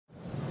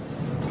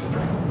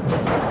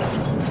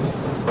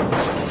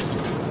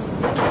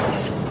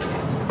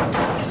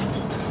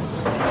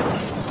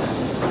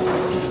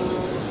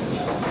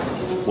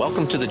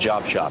Welcome to the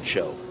Job Shop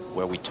Show,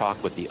 where we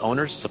talk with the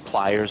owners,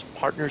 suppliers,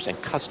 partners, and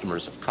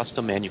customers of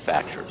custom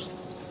manufacturers.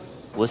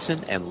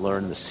 Listen and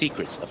learn the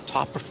secrets of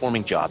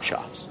top-performing job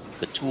shops,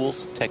 the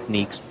tools,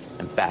 techniques,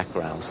 and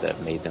backgrounds that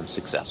have made them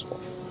successful,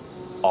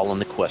 all in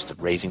the quest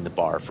of raising the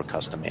bar for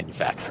custom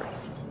manufacturing.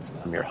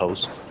 I'm your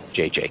host,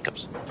 Jay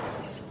Jacobs.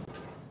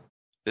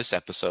 This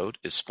episode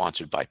is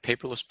sponsored by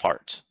Paperless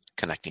Parts,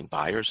 connecting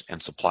buyers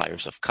and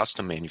suppliers of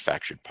custom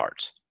manufactured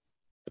parts.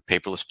 The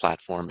Paperless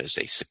platform is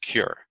a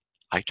secure,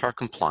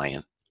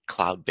 ITAR-compliant,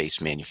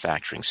 cloud-based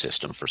manufacturing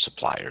system for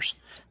suppliers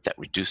that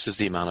reduces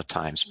the amount of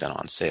time spent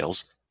on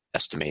sales,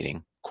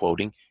 estimating,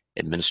 quoting,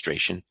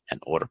 administration, and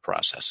order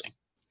processing.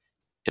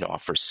 It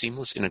offers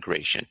seamless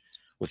integration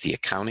with the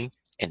accounting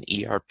and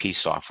ERP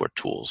software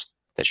tools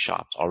that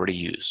shops already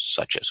use,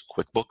 such as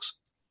QuickBooks,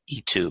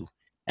 E2,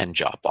 and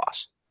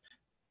JobBoss.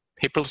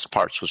 Paperless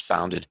Parts was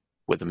founded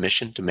with a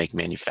mission to make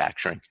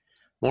manufacturing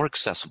more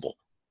accessible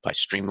by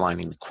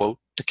streamlining the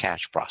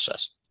quote-to-cash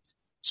process.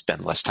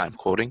 Spend less time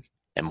quoting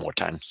and more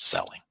time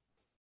selling.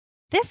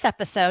 This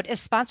episode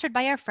is sponsored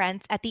by our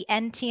friends at the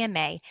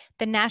NTMA,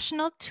 the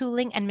National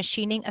Tooling and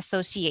Machining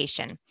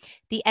Association.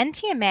 The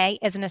NTMA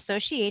is an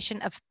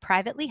association of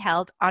privately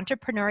held,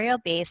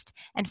 entrepreneurial-based,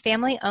 and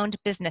family-owned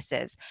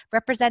businesses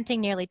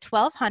representing nearly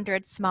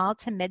 1,200 small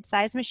to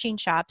mid-sized machine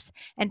shops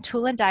and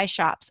tool and die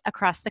shops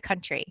across the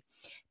country.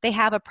 They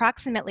have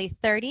approximately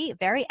 30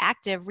 very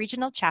active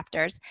regional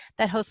chapters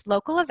that host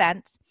local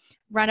events,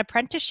 run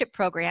apprenticeship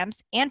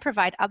programs, and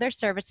provide other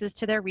services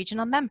to their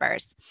regional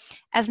members.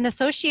 As an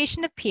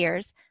association of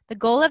peers, the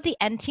goal of the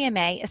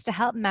NTMA is to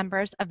help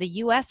members of the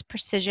U.S.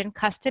 precision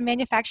custom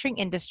manufacturing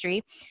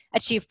industry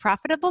achieve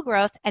profitable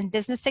growth and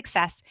business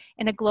success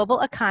in a global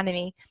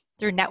economy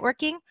through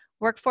networking,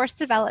 workforce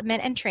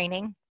development and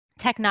training,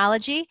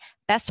 technology,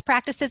 best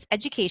practices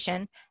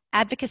education,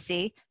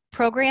 advocacy,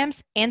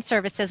 programs, and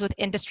services with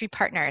industry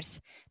partners.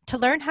 To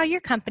learn how your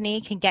company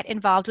can get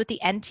involved with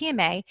the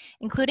NTMA,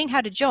 including how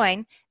to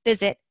join,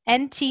 visit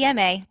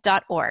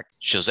ntma.org.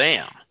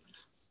 Shazam!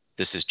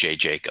 This is Jay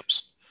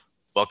Jacobs.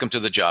 Welcome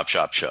to the Job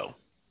Shop Show.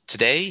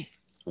 Today,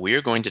 we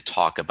are going to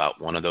talk about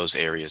one of those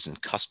areas in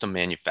custom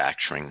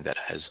manufacturing that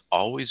has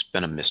always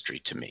been a mystery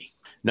to me.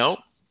 No,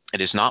 it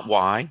is not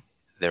why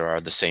there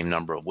are the same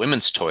number of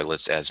women's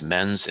toilets as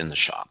men's in the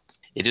shop.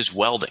 It is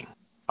welding.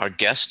 Our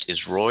guest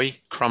is Roy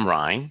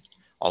Crumrine,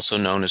 also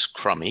known as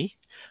Crummy,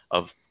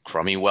 of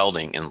Crummy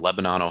Welding in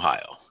Lebanon,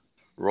 Ohio.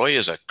 Roy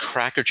is a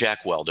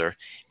crackerjack welder,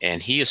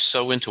 and he is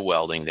so into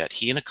welding that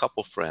he and a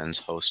couple friends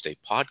host a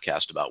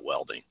podcast about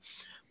welding,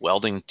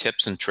 Welding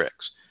Tips and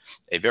Tricks,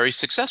 a very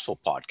successful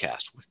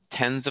podcast with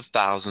tens of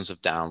thousands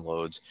of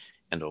downloads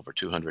and over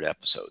 200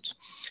 episodes.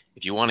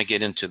 If you want to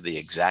get into the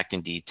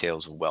exacting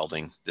details of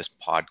welding, this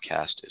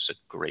podcast is a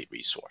great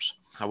resource.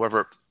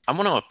 However, I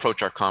want to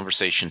approach our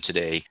conversation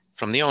today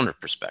from the owner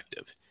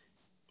perspective.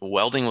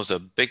 Welding was a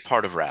big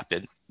part of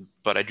Rapid,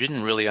 but I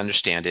didn't really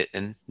understand it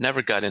and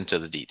never got into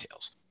the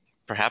details.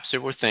 Perhaps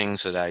there were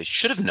things that I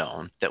should have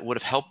known that would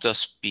have helped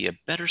us be a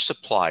better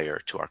supplier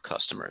to our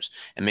customers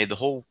and made the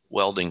whole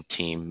welding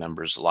team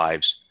members'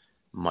 lives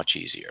much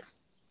easier.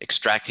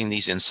 Extracting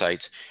these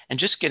insights and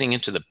just getting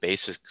into the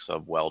basics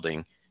of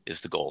welding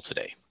is the goal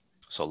today.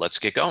 So let's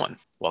get going.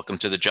 Welcome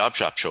to the Job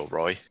Shop Show,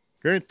 Roy.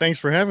 Great. Thanks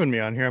for having me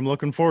on here. I'm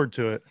looking forward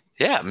to it.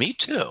 Yeah, me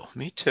too.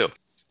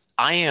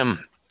 I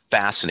am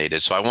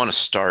fascinated, so I want to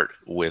start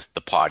with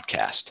the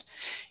podcast.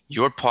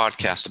 Your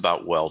podcast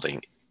about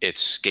welding,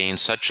 it's gained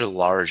such a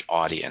large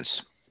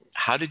audience.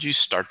 How did you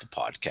start the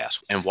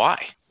podcast and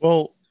why?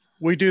 Well,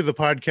 we do the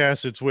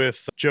podcast. It's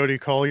with Jody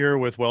Collier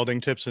with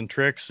Welding Tips and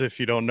Tricks. If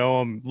you don't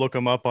know him, look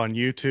him up on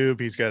YouTube.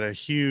 He's got a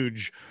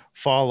huge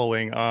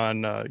following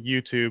on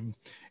YouTube,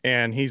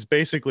 and he's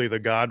basically the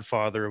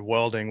godfather of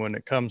welding when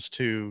it comes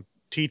to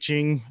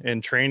teaching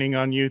and training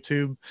on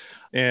YouTube.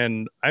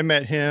 And I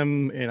met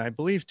him in, I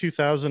believe,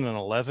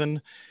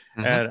 2011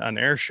 at an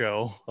air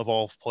show of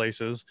all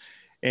places.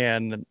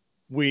 And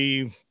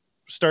we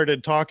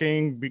started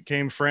talking,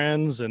 became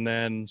friends. And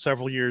then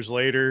several years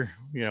later,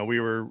 we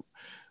were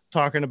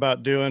talking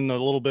about doing a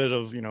little bit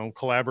of,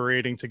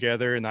 collaborating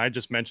together. And I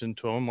just mentioned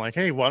to him like,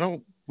 hey, why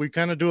don't we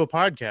kind of do a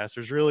podcast?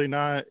 There's really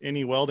not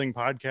any welding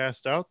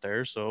podcasts out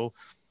there. So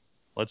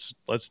let's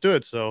do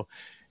it. So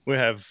we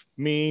have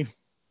me,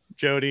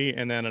 Jody,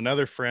 and then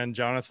another friend,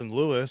 Jonathan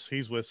Lewis.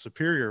 He's with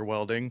Superior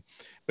Welding.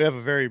 We have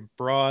a very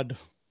broad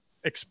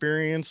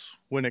experience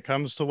when it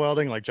comes to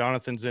welding. Like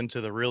Jonathan's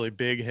into the really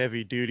big,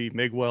 heavy duty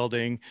MIG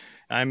welding.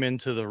 I'm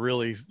into the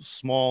really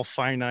small,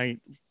 finite,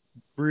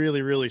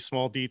 really, really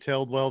small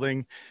detailed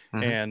welding.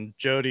 And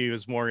Jody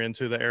was more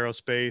into the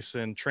aerospace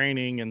and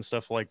training and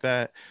stuff like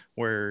that,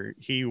 where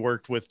he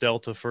worked with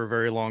Delta for a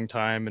very long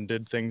time and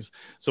did things.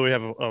 So we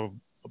have a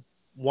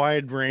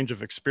wide range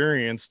of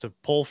experience to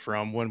pull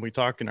from when we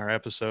talk in our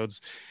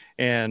episodes.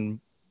 And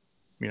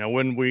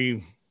when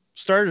we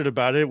started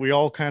about it, we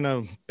all kind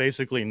of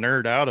basically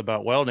nerd out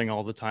about welding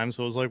all the time.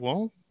 So it was like,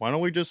 well, why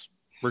don't we just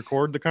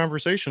record the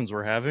conversations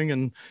we're having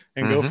and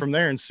go from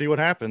there and see what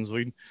happens.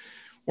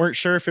 weren't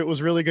sure if it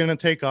was really going to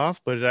take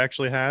off, but it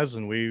actually has.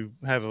 And we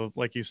have,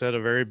 like you said,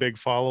 a very big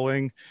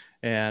following,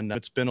 and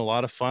it's been a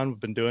lot of fun. We've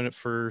been doing it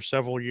for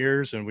several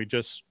years, and we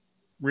just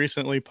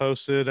recently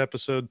posted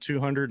episode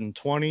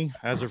 220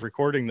 as of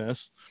recording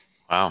this.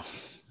 Wow.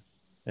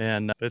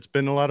 And it's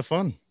been a lot of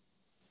fun.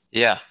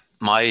 Yeah.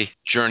 My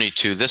journey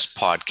to this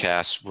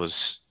podcast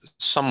was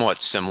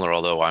somewhat similar,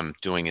 although I'm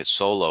doing it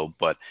solo,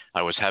 but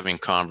I was having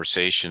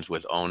conversations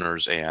with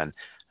owners, and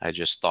I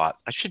just thought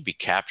I should be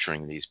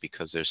capturing these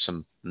because there's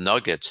some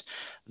nuggets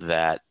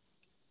that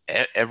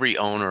every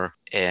owner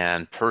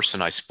and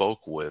person I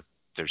spoke with,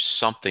 there's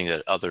something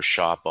that other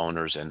shop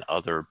owners and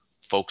other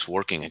folks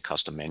working in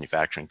custom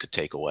manufacturing could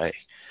take away.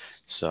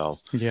 So,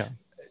 yeah.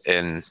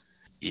 And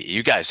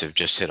you guys have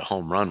just hit a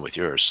home run with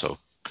yours. So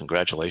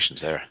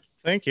congratulations there.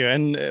 Thank you.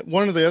 And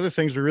one of the other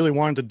things we really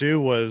wanted to do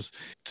was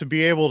to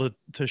be able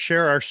to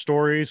share our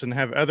stories and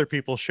have other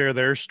people share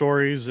their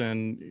stories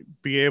and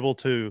be able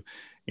to,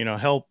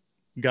 help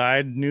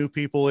guide new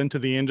people into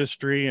the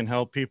industry and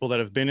help people that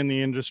have been in the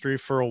industry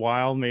for a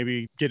while,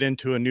 maybe get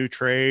into a new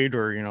trade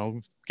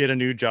or, get a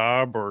new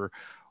job or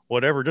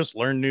whatever, just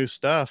learn new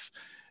stuff.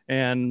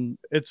 And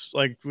it's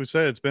like we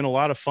said, it's been a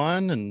lot of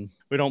fun, and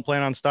we don't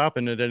plan on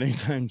stopping it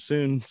anytime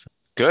soon.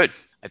 Good.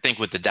 I think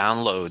with the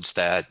downloads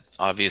that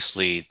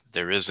obviously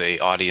there is a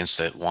audience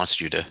that wants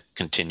you to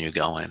continue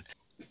going.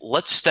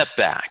 Let's step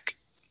back.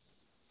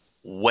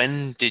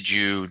 When did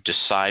you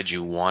decide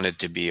you wanted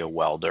to be a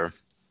welder,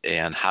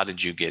 and how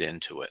did you get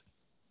into it?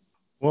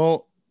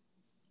 Well,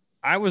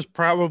 I was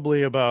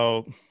probably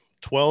about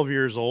 12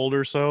 years old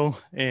or so,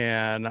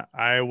 and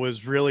I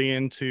was really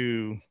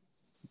into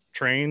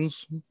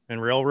trains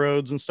and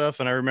railroads and stuff.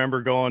 And I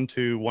remember going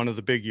to one of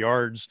the big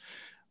yards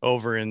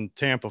over in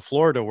Tampa,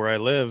 Florida, where I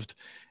lived.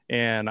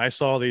 And I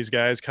saw these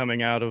guys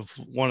coming out of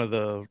one of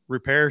the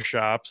repair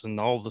shops and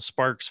all the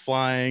sparks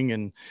flying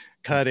and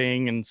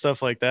cutting and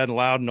stuff like that and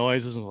loud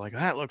noises. And I was like,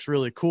 that looks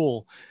really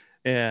cool.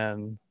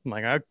 And I'm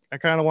like, I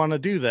kind of want to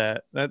do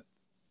that.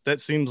 That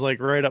seems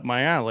like right up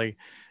my alley.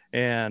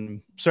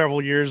 And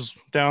several years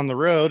down the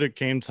road, it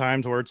came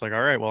time to where it's like,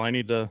 all right, well, I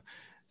need to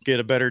get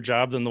a better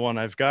job than the one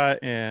I've got.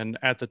 And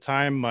at the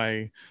time,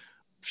 my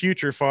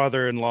future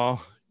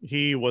father-in-law,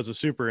 he was a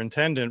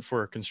superintendent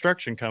for a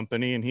construction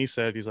company. And he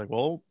said, he's like,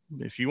 well,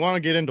 if you want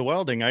to get into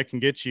welding, I can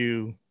get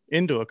you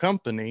into a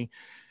company.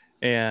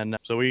 And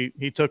so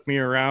he took me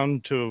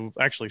around to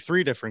actually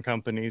 3 different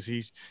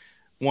companies.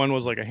 One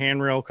was like a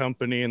handrail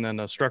company, and then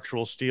a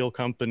structural steel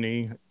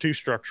company, 2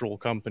 structural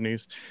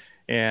companies.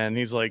 And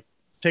he's like,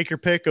 take your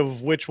pick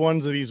of which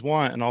ones of these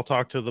want, and I'll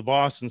talk to the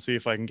boss and see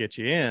if I can get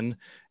you in.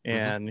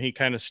 And he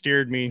kind of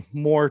steered me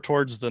more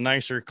towards the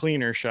nicer,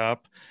 cleaner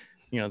shop.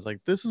 It's like,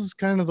 this is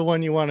kind of the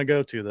one you want to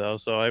go to, though.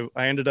 So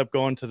I ended up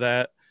going to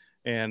that,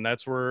 and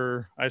that's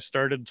where I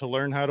started to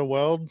learn how to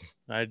weld.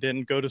 I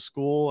didn't go to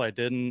school. I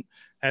didn't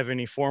have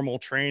any formal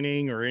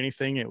training or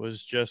anything. It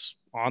was just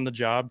on the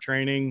job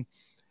training.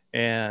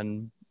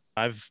 And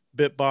I've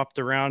bopped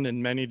around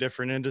in many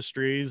different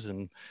industries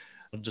and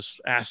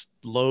just asked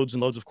loads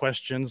and loads of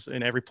questions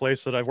in every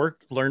place that I've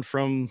worked, learned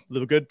from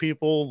the good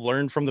people,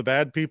 learned from the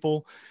bad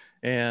people,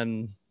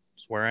 and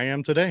it's where I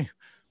am today.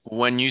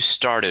 When you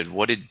started,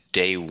 what did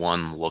day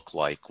one look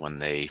like when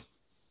they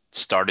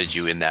started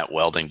you in that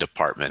welding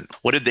department?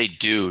 What did they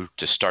do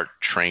to start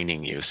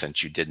training you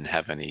since you didn't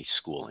have any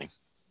schooling?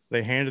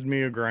 They handed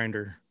me a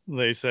grinder.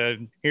 They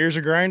said, here's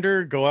a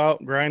grinder, go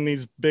out, grind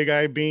these big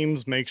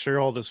I-beams, make sure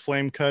all this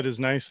flame cut is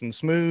nice and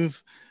smooth.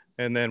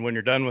 And then when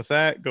you're done with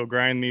that, go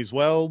grind these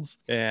welds.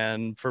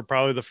 And for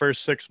probably the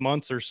first 6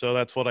 months or so,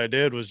 that's what I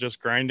did, was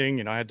just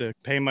grinding. I had to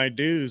pay my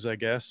dues, I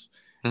guess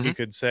you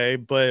could say.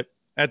 But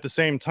at the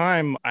same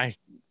time, I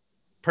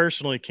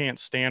personally can't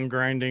stand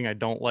grinding. I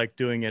don't like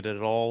doing it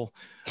at all.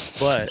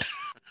 But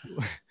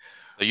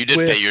so you did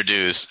pay your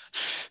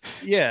dues.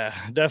 Yeah,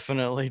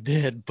 definitely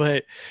did.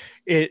 But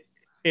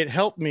it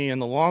helped me in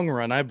the long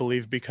run, I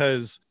believe,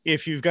 because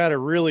if you've got a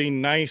really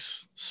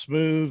nice,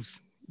 smooth,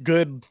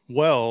 good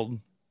weld,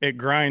 it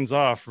grinds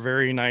off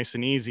very nice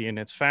and easy, and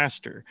it's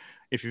faster.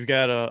 If you've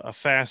got a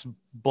fast,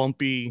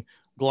 bumpy,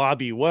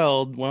 globby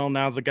weld, well,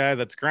 now the guy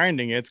that's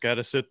grinding it's got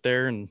to sit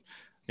there and,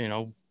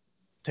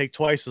 take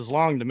twice as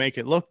long to make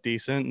it look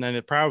decent, and then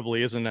it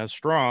probably isn't as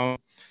strong.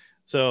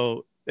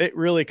 So it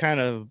really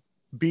kind of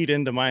beat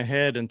into my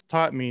head and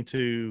taught me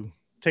to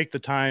take the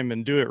time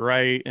and do it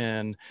right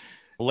and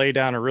lay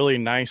down a really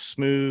nice,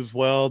 smooth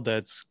weld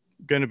that's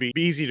going to be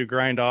easy to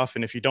grind off.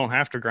 And if you don't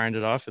have to grind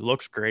it off, it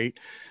looks great.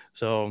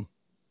 So,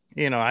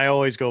 I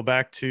always go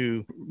back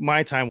to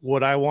my time.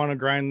 Would I want to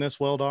grind this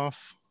weld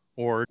off?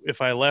 Or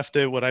if I left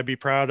it, would I be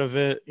proud of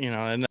it?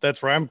 And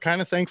that's where I'm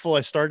kind of thankful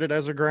I started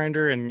as a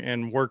grinder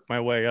and worked my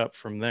way up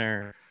from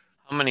there.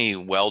 How many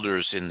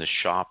welders in the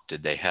shop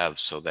did they have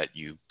so that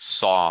you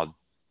saw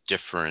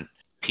different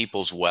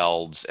people's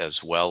welds,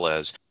 as well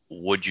as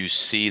would you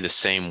see the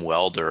same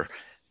welder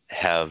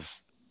have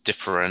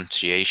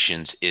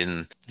differentiations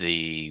in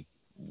the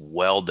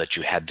weld that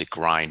you had to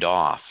grind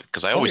off?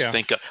 Because I Oh always yeah.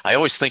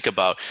 think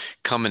about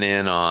coming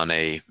in on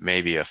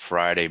maybe a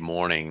Friday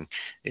morning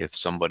if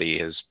somebody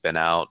has been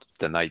out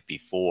the night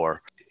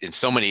before. In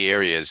so many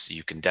areas,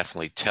 you can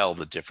definitely tell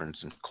the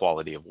difference in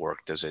quality of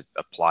work. Does it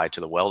apply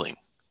to the welding,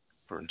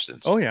 for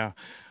instance? Oh yeah.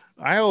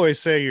 I always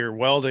say your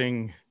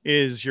welding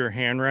is your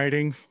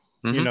handwriting.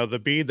 You Hmm. know, the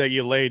bead that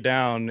you lay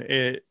down,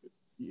 it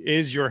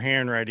is your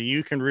handwriting.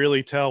 You can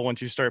really tell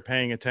once you start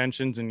paying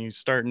attention and you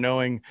start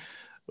knowing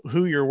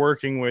who you're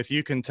working with.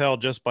 You can tell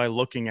just by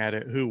looking at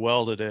it who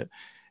welded it.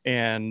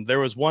 And there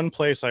was one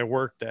place I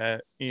worked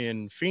at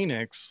in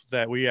Phoenix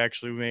that we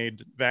actually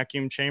made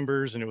vacuum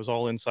chambers, and it was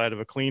all inside of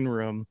a clean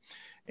room.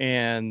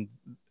 And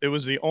it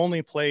was the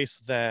only place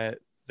that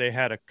they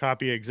had a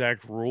copy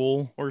exact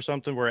rule or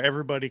something where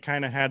everybody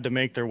kind of had to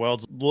make their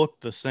welds look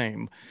the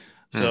same.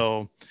 Hmm.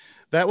 So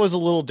that was a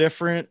little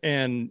different,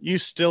 and you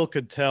still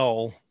could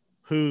tell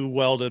who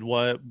welded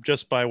what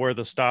just by where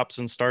the stops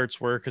and starts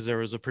were, because there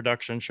was a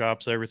production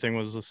shop, so everything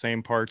was the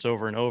same parts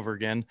over and over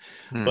again.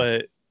 Hmm.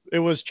 But it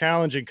was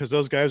challenging because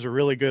those guys were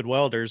really good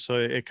welders, so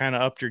it kind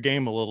of upped your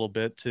game a little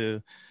bit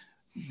to,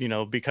 you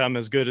know, become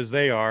as good as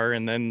they are.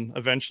 And then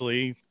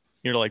eventually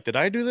you're like, did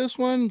I do this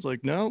one? It's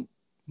like, no,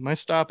 my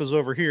stop is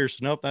over here,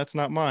 so nope, that's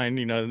not mine,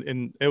 you know.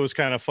 And it was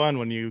kind of fun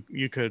when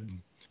you could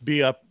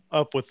be up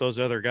with those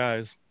other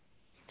guys.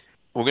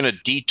 We're going to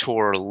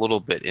detour a little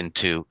bit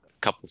into a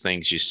couple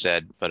things you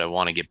said, but I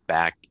want to get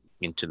back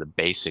into the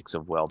basics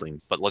of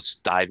welding. But let's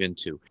dive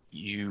into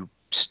you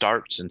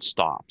starts and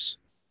stops.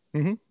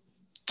 Mm-hmm.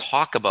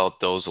 Talk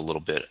about those a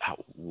little bit,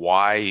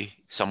 why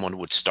someone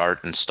would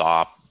start and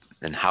stop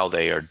and how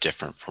they are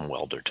different from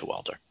welder to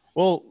welder.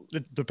 Well,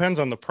 it depends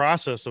on the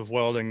process of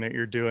welding that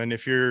you're doing.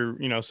 If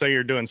you're, you know, say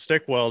you're doing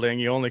stick welding,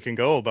 you only can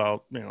go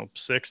about, you know,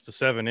 6 to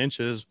 7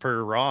 inches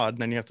per rod.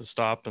 And then you have to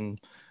stop and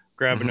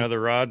grab Hmm. another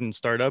rod and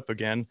start up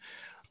again.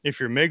 If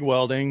you're MIG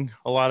welding,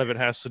 a lot of it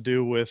has to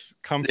do with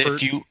If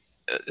comfort. you,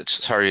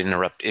 sorry to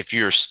interrupt, if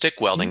you're stick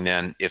Mhm. welding,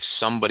 then if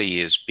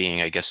somebody is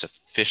being, I guess,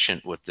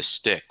 efficient with the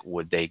stick,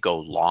 would they go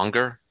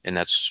longer? And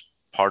that's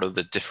part of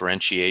the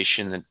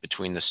differentiation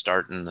between the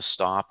start and the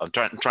stop. I'm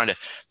trying to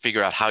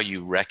figure out how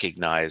you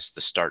recognize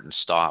the start and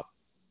stop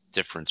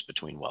difference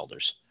between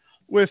welders.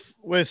 With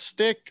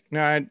stick,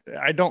 now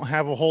I don't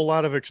have a whole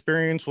lot of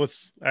experience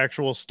with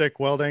actual stick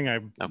welding.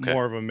 I'm Okay.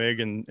 more of a MIG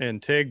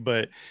and TIG,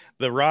 but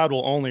the rod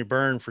will only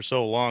burn for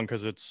so long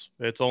because it's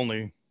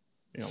only,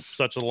 you know,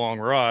 such a long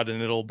rod,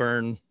 and it'll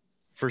burn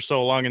for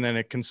so long, and then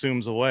it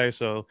consumes away.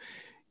 So,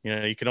 you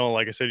know, you can only,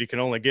 like I said, you can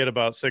only get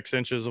about 6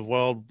 inches of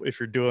weld if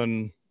you're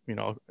doing, you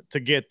know, to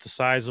get the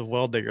size of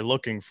weld that you're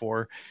looking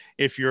for.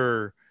 If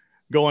you're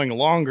going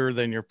longer,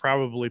 then you're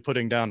probably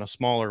putting down a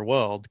smaller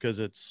weld because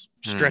it's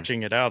Hmm.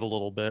 stretching it out a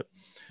little bit.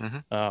 Hmm.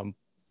 Well,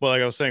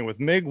 like I was saying, with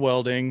MIG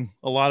welding,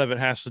 a lot of it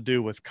has to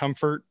do with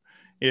comfort.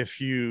 If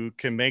you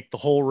can make the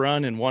whole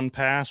run in one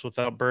pass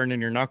without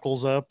burning your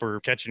knuckles up or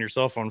catching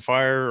yourself on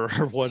fire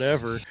or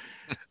whatever,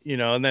 you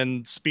know, and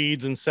then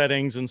speeds and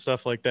settings and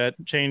stuff like that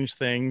change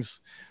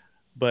things.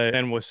 But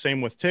and with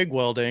same with TIG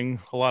welding,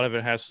 a lot of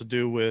it has to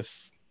do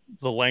with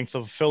the length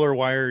of filler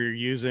wire you're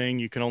using.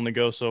 You can only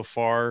go so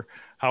far,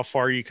 how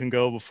far you can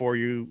go before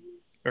you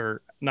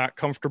are not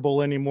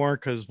comfortable anymore.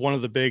 Because one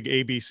of the big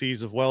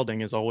ABCs of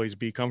welding is always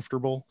be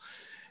comfortable.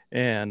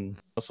 And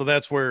so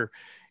that's where,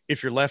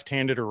 if you're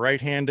left-handed or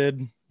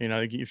right-handed, you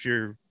know, if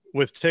you're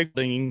with TIG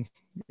welding,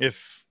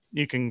 if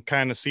you can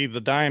kind of see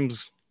the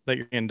dimes that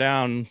you're in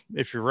down,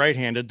 if you're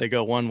right-handed, they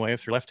go one way.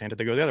 If you're left-handed,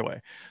 they go the other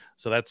way.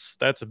 So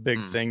that's a big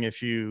Hmm. thing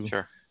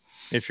Sure.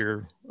 if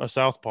you're a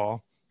southpaw.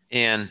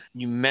 And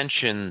you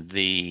mentioned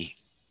the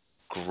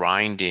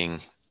grinding.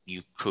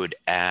 You could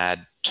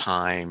add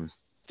time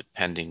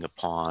depending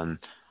upon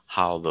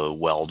how the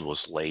weld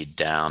was laid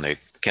down.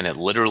 Can it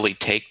literally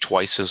take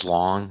twice as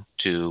long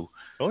to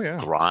Oh yeah.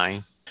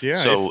 grind? Yeah, if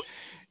So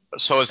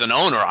so as an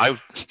owner, I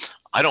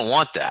don't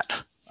want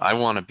that. I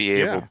want to be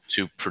yeah. able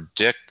to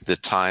predict the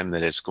time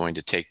that it's going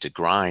to take to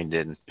grind.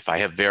 And if I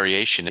have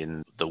variation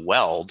in the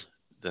weld,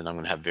 then I'm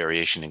going to have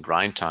variation in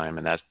grind time,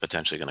 and that's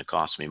potentially going to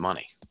cost me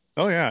money.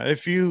 Oh yeah.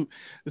 If you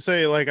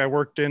say, like, I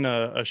worked in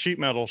a sheet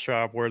metal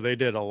shop where they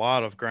did a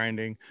lot of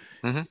grinding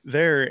Hmm.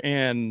 there,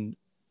 and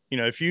you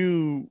know, if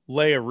you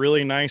lay a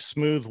really nice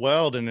smooth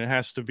weld and it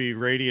has to be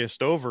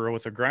radiused over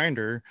with a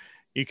grinder,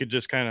 you could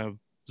just kind of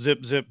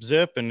zip zip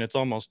zip and it's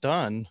almost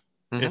done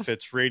Hmm. if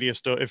it's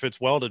if it's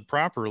welded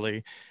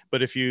properly.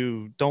 But if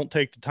you don't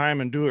take the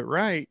time and do it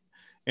right,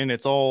 and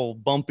it's all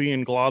bumpy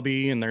and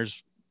globby and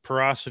there's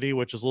porosity,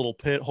 which is little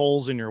pit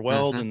holes in your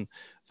weld Hmm. and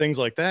things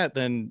like that,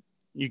 then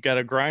you got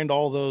to grind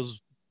all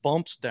those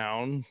bumps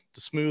down to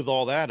smooth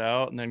all that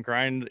out, and then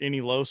grind any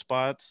low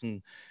spots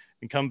and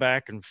come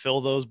back and fill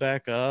those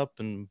back up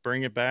and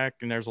bring it back.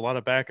 And there's a lot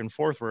of back and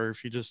forth where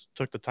if you just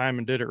took the time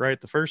and did it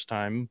right the first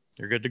time,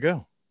 you're good to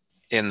go.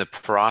 And the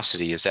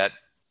porosity, is that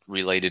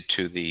related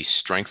to the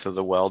strength of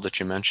the weld that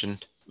you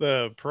mentioned?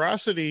 The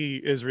porosity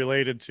is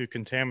related to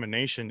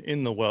contamination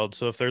in the weld.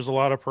 So if there's a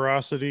lot of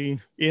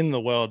porosity in the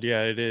weld,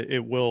 yeah,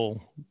 it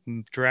will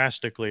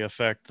drastically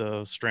affect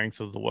the strength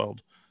of the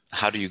weld.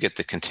 How do you get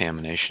the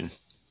contamination?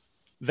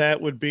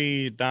 That would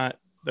be not,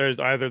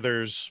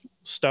 there's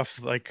stuff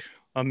like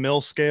a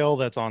mill scale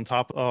that's on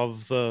top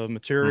of the Mm-hmm.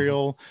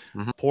 material,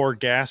 Mm-hmm. poor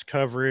gas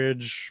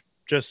coverage,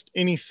 just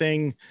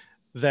anything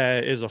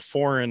that is a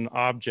foreign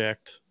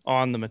object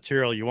on the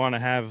material. You want to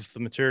have the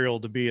material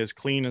to be as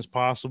clean as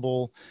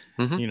possible.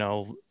 Mm-hmm. You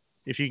know,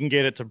 if you can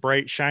get it to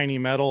bright, shiny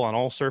metal on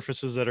all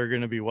surfaces that are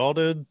going to be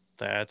welded,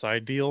 that's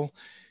ideal.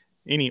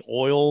 Any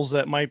oils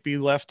that might be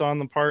left on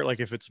the part, like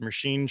if it's a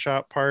machine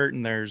shop part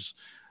and there's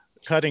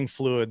cutting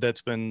fluid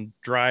that's been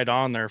dried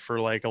on there for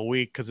like a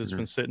week because it's Mm-hmm.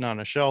 been sitting on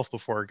a shelf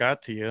before it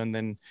got to you, and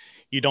then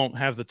you don't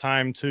have the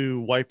time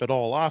to wipe it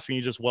all off and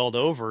you just weld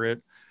over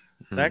it,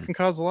 that Mm-hmm. can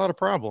cause a lot of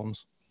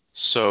problems.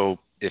 So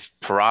if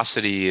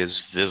porosity is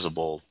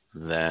visible,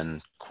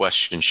 then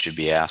questions should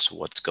be asked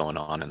what's going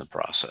on in the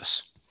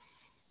process.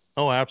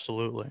 Oh,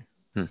 absolutely.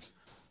 Hmm.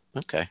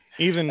 Okay.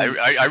 Even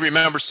I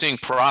remember seeing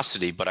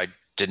porosity, but I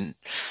didn't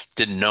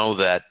know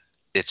that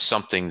it's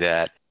something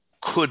that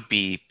could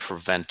be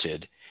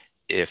prevented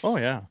oh if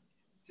yeah.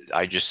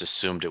 I just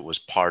assumed it was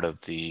part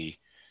of the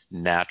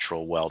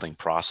natural welding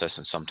process,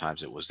 and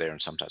sometimes it was there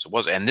and sometimes it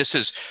wasn't. And this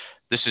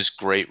is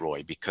great,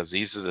 Roy, because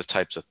these are the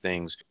types of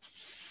things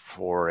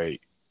for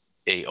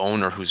a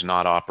owner who's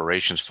not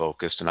operations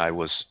focused, and I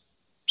was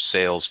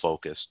sales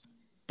focused,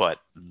 but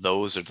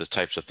those are the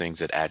types of things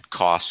that add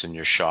costs in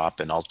your shop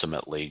and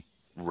ultimately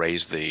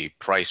raise the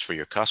price for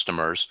your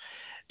customers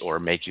or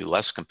make you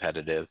less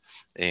competitive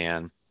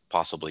and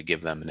possibly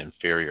give them an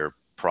inferior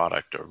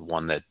product or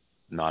one that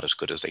not as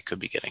good as they could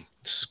be getting.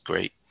 This is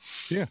great.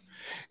 Yeah.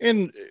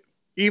 And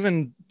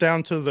even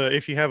down to the,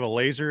 if you have a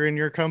laser in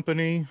your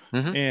company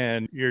Mm-hmm.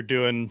 and you're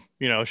doing,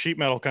 sheet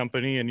metal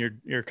company and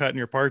you're cutting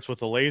your parts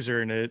with a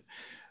laser, and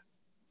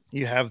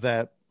you have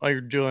that,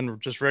 you're doing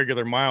just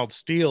regular mild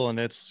steel, and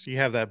you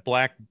have that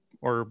black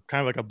or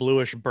kind of like a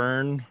bluish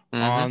burn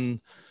Mm-hmm.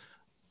 on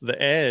the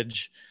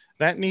edge.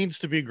 That needs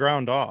to be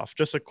ground off.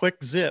 Just a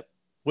quick zip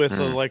with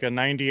Mm. like a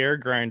 90 air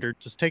grinder.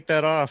 Just take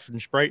that off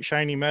and bright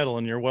shiny metal,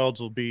 and your welds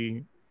will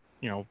be,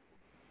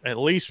 at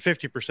least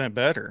 50%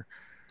 better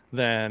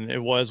than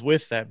it was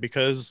with that,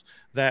 because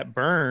that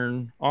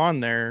burn on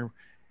there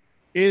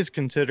is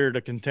considered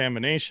a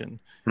contamination,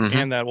 Mm-hmm.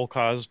 and that will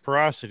cause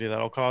porosity,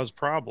 that'll cause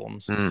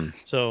problems. Mm.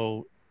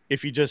 So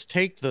if you just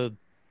take the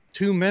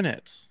 2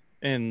 minutes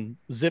and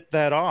zip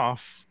that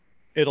off,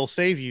 it'll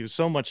save you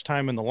so much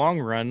time in the long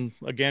run.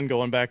 Again,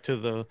 going back to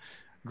the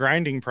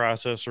grinding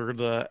process or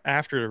the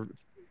after,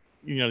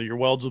 your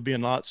welds will be a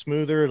lot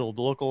smoother, it'll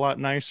look a lot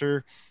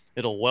nicer,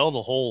 it'll weld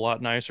a whole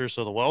lot nicer,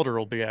 so the welder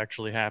will be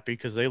actually happy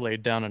because they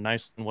laid down a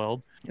nice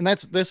weld. And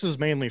this is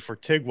mainly for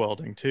TIG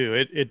welding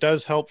too. It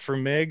does help for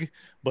MIG,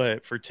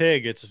 but for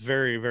TIG it's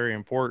very, very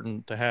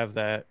important to have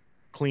that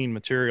clean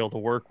material to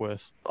work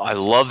with. I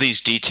love these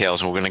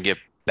details, and we're going to get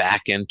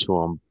back into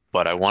them,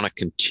 but I want to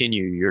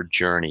continue your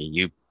journey.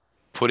 You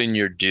put in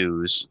your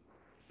dues,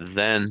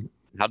 then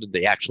how did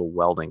the actual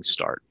welding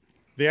start?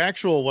 The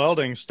actual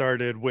welding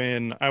started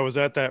when I was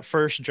at that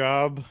first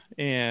job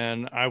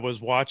and I was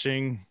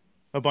watching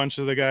a bunch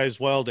of the guys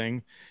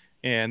welding,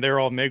 and they're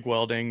all MIG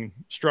welding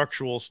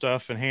structural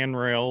stuff and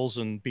handrails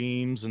and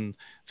beams and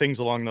things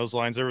along those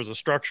lines. There was a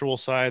structural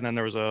side and then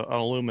there was an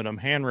aluminum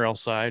handrail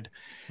side.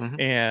 Mm-hmm.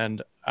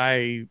 And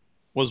I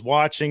was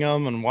watching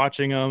them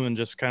and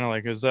just kind of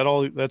like, is that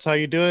all? That's how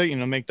you do it?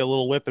 Make the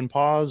little whip and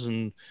pause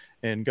and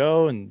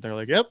go. And they're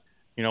like, yep.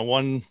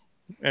 One,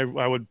 I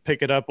would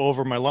pick it up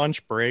over my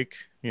lunch break,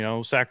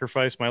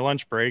 sacrifice my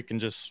lunch break and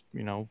just,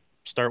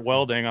 start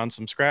welding on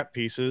some scrap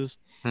pieces.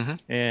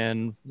 Mm-hmm.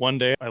 And one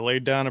day I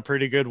laid down a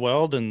pretty good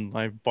weld, and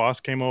my boss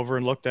came over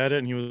and looked at it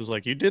and he was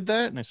like, "You did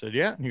that?" And I said,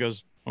 "Yeah." And he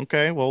goes,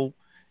 "Okay, well,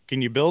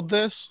 can you build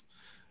this?"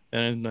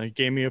 And he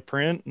gave me a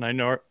print, and I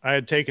know I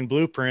had taken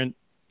blueprint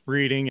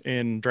reading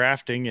and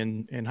drafting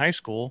in high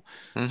school.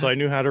 Mm-hmm. So I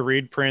knew how to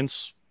read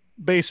prints,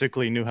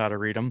 basically knew how to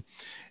read them,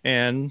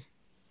 and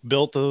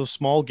built a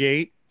small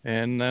gate.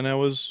 And then I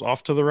was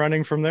off to the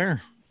running from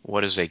there.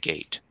 What is a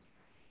gate?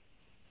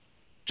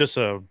 Just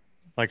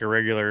like a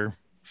regular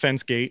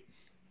fence gate.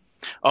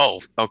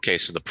 Oh, okay.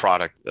 So the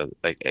product,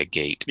 like a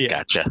gate.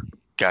 Yeah.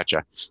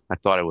 Gotcha. I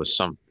thought it was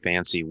some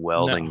fancy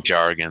welding No.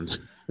 jargon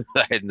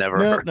I had never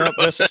No, heard no,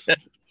 of.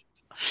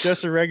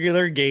 just a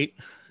regular gate.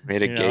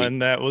 Made a gate.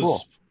 And that was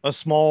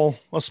Cool.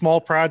 a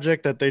small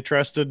project that they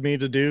trusted me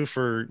to do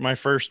for my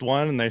first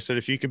one. And they said,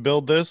 if you could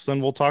build this, then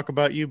we'll talk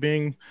about you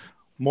being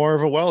more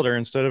of a welder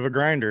instead of a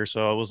grinder.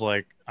 So I was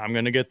like, I'm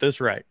going to get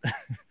this right.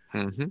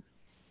 Mm-hmm.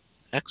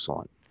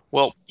 Excellent.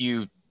 Well,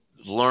 you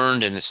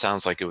learned, and it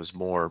sounds like it was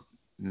more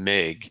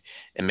MIG,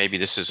 and maybe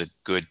this is a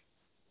good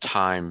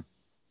time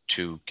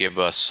to give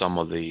us some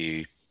of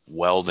the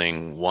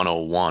welding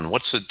 101.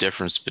 What's the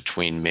difference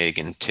between MIG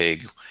and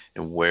TIG,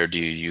 and where do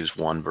you use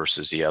one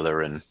versus the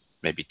other, and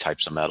maybe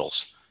types of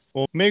metals?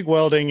 Well, MIG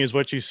welding is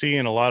what you see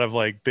in a lot of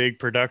like big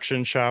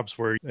production shops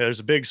where there's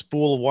a big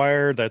spool of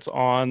wire that's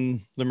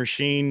on the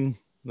machine.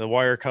 The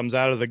wire comes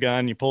out of the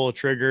gun, you pull a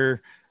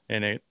trigger,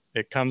 and it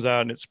it comes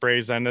out and it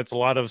sprays, and it's a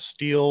lot of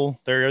steel.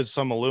 There is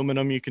some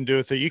aluminum you can do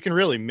with it. You can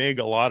really MIG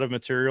a lot of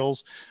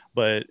materials,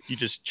 but you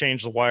just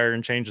change the wire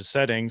and change the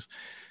settings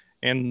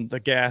and the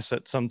gas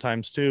at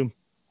sometimes too.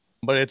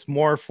 But it's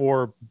more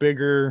for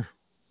bigger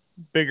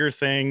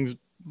things,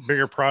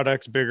 bigger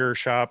products, bigger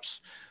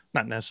shops,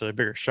 not necessarily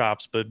bigger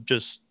shops, but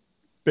just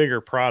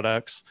bigger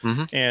products.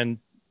 Mm-hmm. And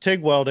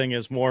TIG welding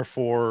is more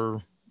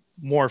for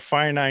more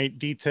finite,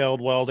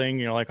 detailed welding,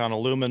 like on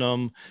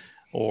aluminum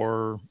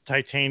or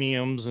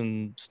titaniums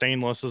and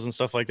stainlesses and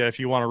stuff like that. If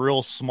you want a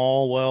real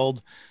small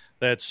weld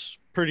that's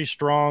pretty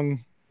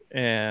strong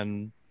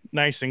and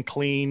nice and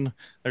clean,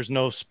 there's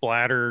no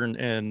splatter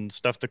and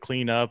stuff to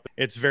clean up.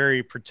 It's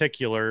very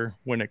particular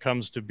when it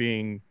comes to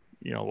being,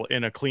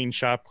 in a clean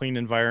shop, clean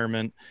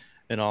environment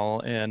and all.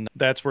 And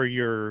that's where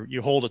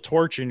you hold a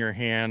torch in your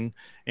hand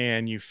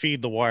and you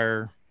feed the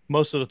wire.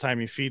 Most of the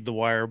time you feed the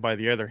wire by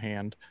the other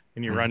hand,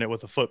 and you run it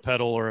with a foot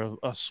pedal or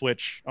a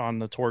switch on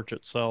the torch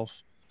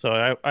itself. So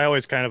I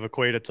always kind of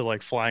equate it to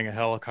like flying a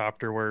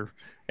helicopter, where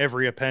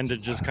every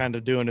appendage is kind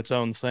of doing its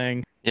own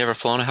thing. You ever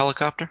flown a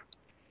helicopter?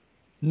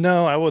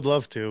 No, I would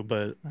love to,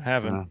 but I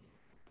haven't.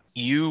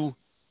 You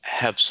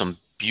have some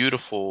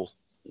beautiful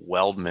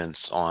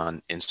weldments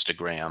on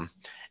Instagram,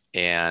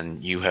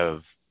 and you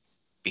have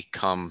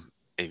become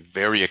a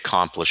very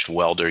accomplished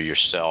welder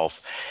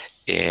yourself.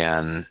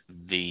 And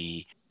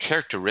the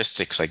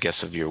characteristics, I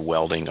guess, of your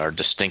welding are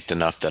distinct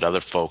enough that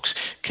other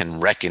folks can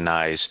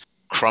recognize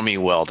Crummy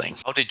Welding.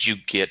 How did you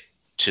get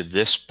to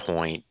this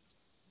point,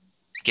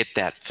 get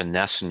that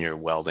finesse in your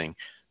welding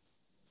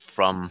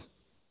from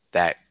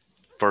that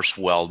first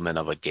weldment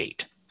of a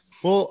gate?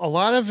 Well, a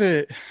lot of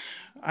it,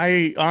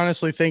 I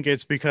honestly think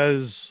it's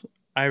because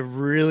I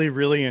really,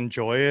 really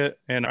enjoy it,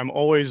 and I'm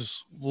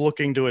always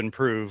looking to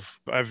improve.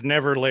 I've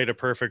never laid a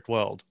perfect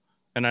weld,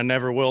 and I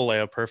never will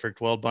lay a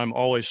perfect weld, but I'm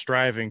always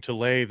striving to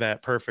lay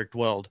that perfect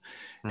weld.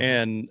 Mm-hmm.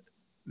 And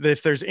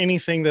if there's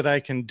anything that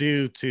I can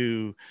do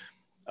to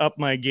up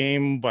my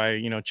game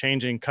by,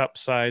 changing cup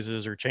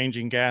sizes or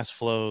changing gas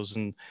flows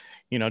and,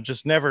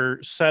 just never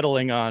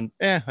settling on,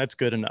 that's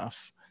good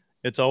enough.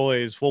 It's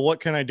always, well, what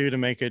can I do to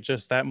make it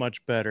just that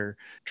much better?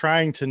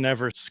 Trying to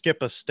never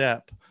skip a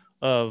step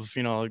of,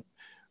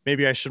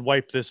 maybe I should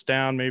wipe this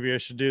down. Maybe I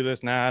should do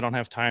this. Nah, I don't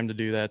have time to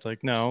do that. It's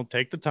like, no,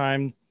 take the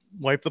time,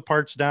 wipe the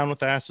parts down with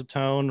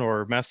acetone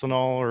or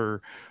methanol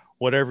or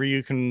whatever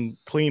you can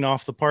clean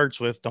off the parts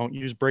with. Don't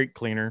use brake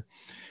cleaner.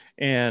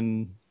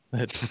 And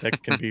that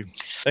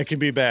can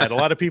be bad. A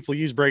lot of people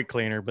use brake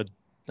cleaner, but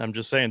I'm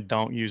just saying,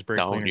 don't use brake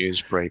cleaner. Don't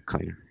use brake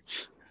cleaner.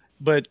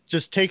 But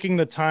just taking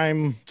the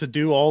time to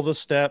do all the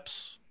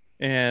steps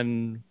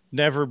and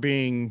never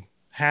being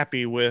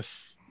happy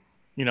with,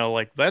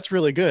 like, that's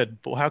really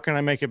good, but how can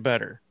I make it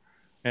better?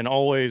 And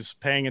always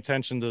paying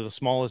attention to the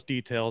smallest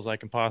details I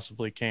can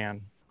possibly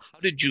can. How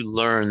did you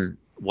learn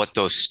what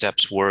those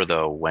steps were,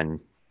 though,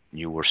 when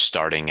you were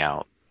starting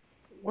out?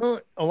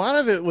 Well, a lot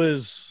of it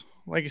was,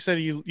 like I said,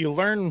 you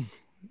learn,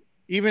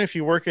 even if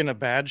you work in a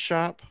bad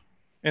shop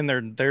and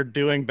they're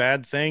doing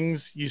bad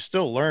things, you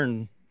still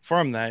learn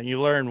from that. You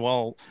learn,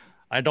 well,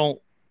 I don't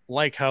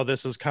like how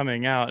this is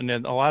coming out. And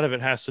then a lot of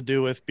it has to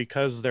do with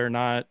because they're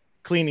not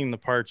cleaning the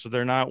parts, or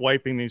they're not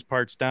wiping these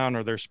parts down,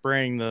 or they're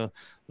spraying the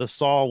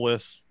saw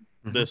with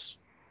this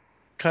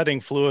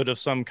cutting fluid of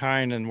some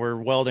kind, and we're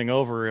welding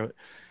over it,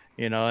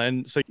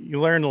 and so you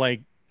learn,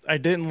 like, I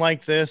didn't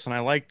like this and I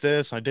like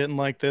this. I didn't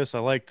like this. I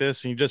like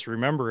this. And you just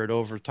remember it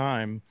over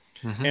time.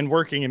 And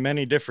working in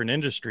many different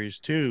industries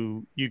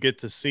too, you get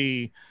to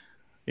see,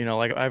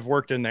 like I've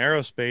worked in the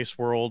aerospace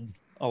world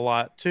a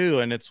lot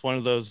too. And it's one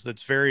of those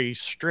that's very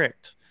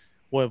strict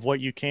with what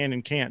you can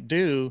and can't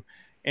do.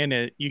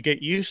 And you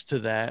get used to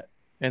that.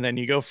 And then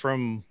you go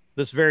from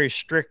this very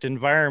strict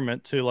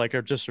environment to like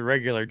just a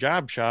regular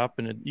job shop.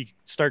 And you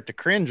start to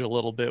cringe a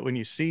little bit when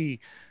you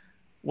see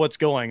what's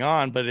going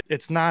on, but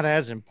it's not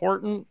as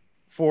important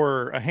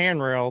for a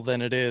handrail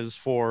than it is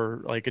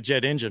for like a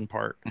jet engine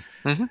part.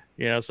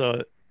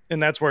 So,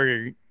 and that's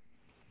where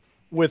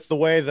with the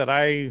way that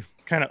I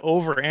kind of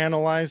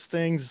overanalyze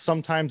things,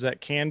 sometimes that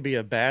can be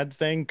a bad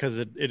thing, because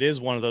it is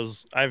one of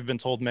those, I've been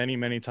told many,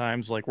 many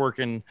times, like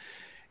working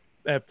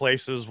at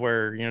places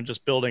where,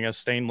 just building a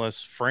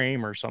stainless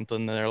frame or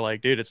something, they're like,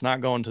 dude, it's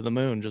not going to the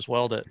moon, just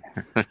weld it.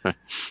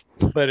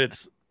 But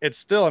it's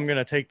still, I'm going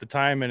to take the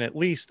time and at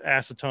least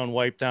acetone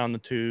wipe down the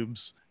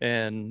tubes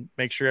and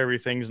make sure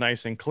everything's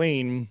nice and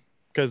clean.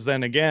 Because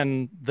then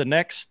again, the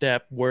next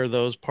step where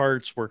those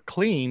parts were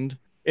cleaned,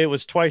 it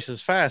was twice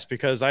as fast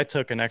because I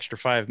took an extra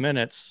 5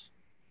 minutes,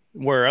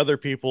 where other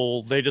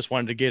people, they just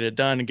wanted to get it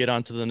done and get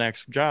on to the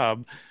next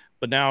job.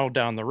 But now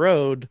down the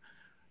road,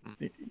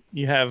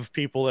 you have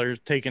people that are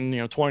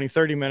taking, 20,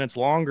 30 minutes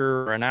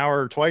longer, or an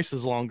hour, twice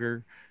as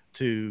longer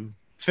to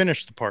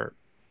finish the part.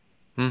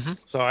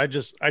 So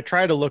I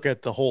try to look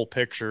at the whole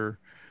picture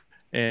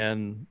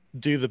and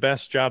do the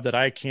best job that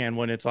I can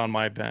when it's on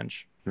my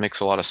bench. Makes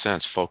a lot of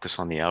sense. Focus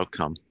on the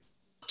outcome.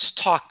 Let's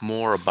talk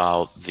more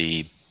about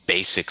the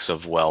basics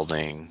of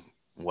welding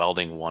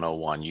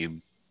 101.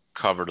 You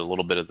covered a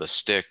little bit of the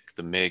stick,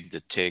 the MIG, the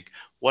TIG.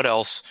 What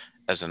else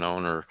as an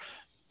owner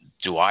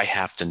do I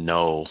have to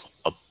know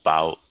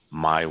about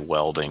my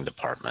welding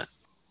department?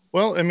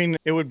 Well, I mean,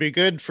 it would be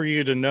good for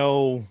you to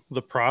know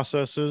the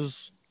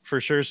processes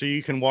for sure, so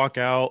you can walk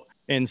out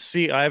and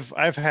see. I've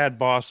had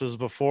bosses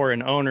before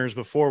and owners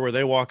before where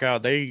they walk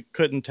out, they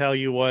couldn't tell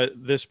you what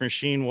this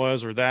machine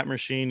was or that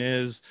machine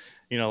is.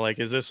 Like,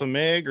 is this a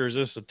MIG or is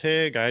this a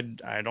TIG?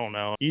 I don't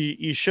know.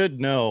 You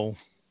should know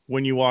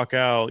when you walk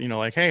out.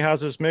 Like, hey,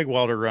 how's this MIG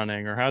welder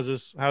running, or how's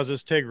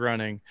this TIG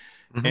running,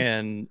 Mm-hmm.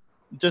 and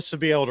just to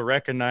be able to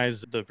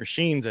recognize the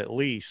machines at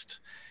least.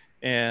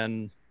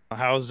 And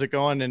how's it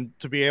going, and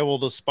to be able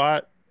to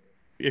spot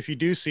if you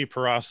do see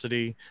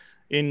porosity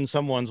in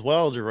someone's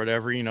weld or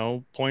whatever,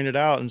 point it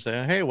out and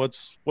say, hey,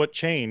 what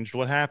changed,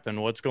 what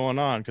happened, what's going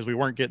on, because we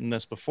weren't getting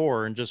this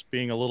before, and just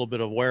being a little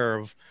bit aware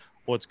of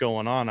what's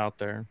going on out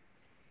there.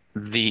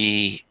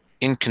 The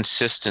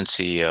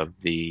inconsistency of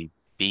the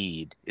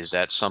bead, is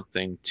that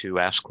something to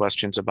ask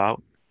questions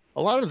about?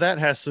 A lot of that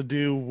has to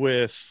do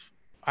with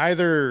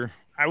either,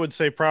 I would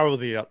say,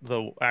 probably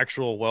the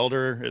actual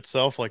welder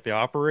itself, like the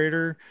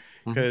operator,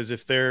 Mm-hmm. because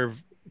if they're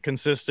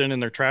consistent in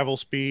their travel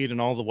speed and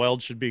all the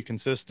welds should be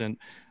consistent.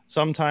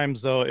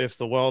 Sometimes, though, if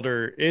the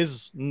welder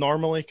is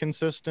normally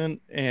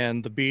consistent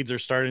and the beads are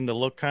starting to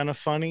look kind of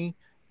funny,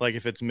 like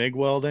if it's MIG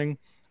welding,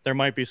 there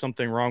might be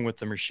something wrong with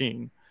the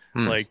machine.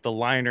 Hmm. Like the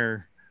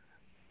liner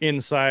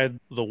inside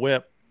the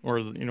whip, or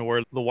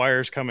where the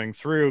wire's coming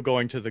through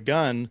going to the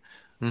gun,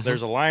 Mm-hmm.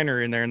 there's a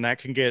liner in there, and that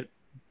can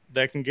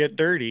get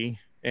dirty,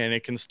 and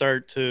it can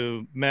start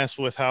to mess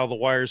with how the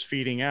wire's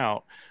feeding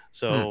out. Hmm.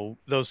 So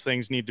those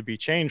things need to be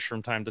changed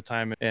from time to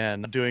time,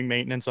 and doing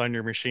maintenance on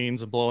your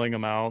machines and blowing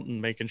them out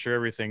and making sure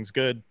everything's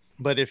good.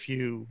 But if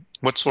you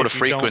What sort of if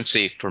you don't,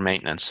 frequency for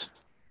maintenance?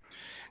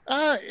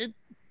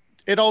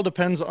 it all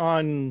depends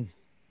on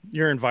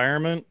your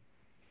environment.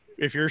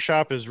 If your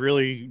shop is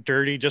really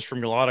dirty just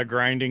from a lot of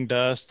grinding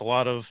dust, a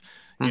lot of,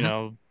 you Mm-hmm.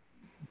 know,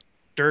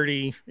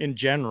 dirty in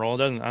general,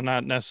 doesn't I'm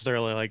not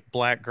necessarily like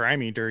black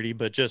grimy dirty,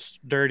 but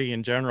just dirty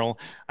in general,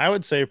 I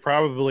would say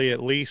probably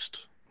at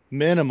least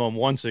minimum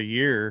once a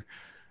year,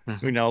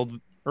 Mm-hmm. you know,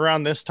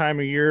 around this time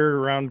of year,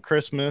 around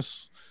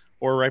Christmas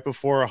or right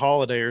before a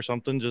holiday or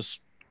something, just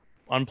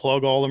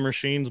unplug all the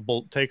machines,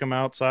 take them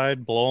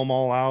outside, blow them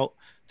all out,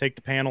 take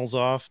the panels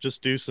off,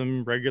 just do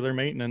some regular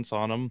maintenance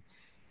on them,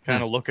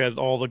 kind of look at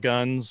all the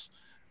guns,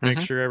 make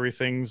Mm-hmm. sure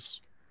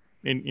everything's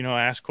in,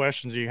 ask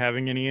questions. Are you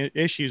having any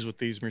issues with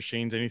these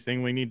machines?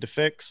 Anything we need to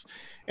fix?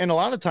 And a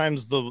lot of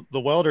times the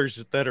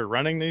welders that are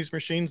running these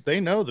machines, they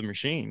know the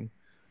machine.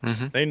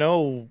 Mm-hmm. They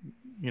know,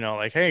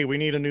 like, hey, we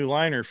need a new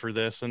liner for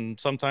this. And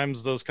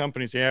sometimes those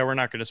companies, yeah, we're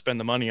not going to spend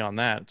the money on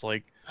that. It's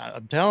like,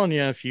 I'm telling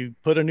you, if you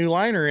put a new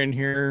liner in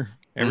here,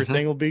 Mm-hmm.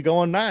 everything will be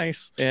going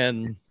nice.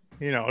 And,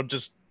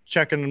 just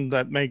checking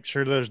that, make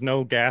sure there's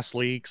no gas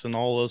leaks and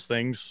all those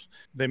things.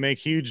 They make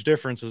huge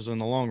differences in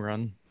the long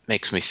run.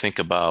 Makes me think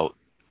about,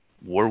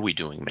 were we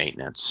doing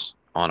maintenance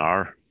on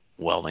our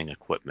welding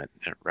equipment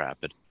at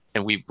Rapid?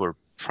 And we were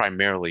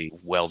primarily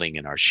welding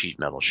in our sheet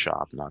metal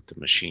shop, not the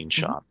machine Mhm.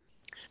 shop.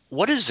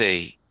 What is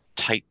a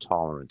tight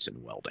tolerance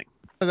in welding?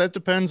 That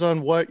depends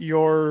on what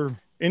your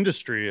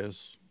industry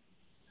is.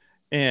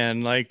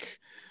 And like,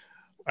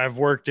 I've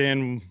worked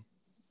in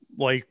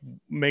like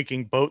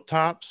making boat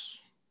tops,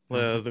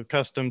 Mm-hmm. the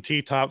custom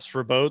T tops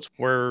for boats,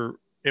 where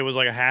it was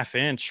like a half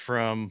inch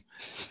from,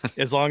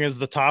 as long as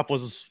the top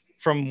was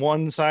from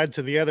one side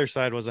to the other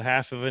side was a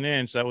half of an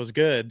inch, that was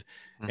good.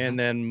 Mm-hmm. And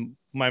then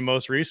my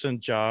most recent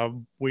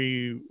job,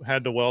 we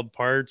had to weld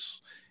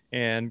parts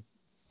and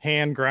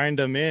hand grind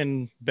them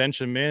in, bench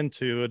them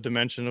into a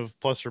dimension of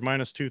plus or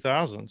minus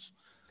 2000s.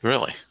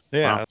 Really? Wow.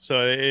 Yeah.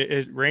 So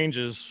it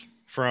ranges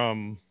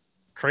from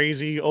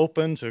crazy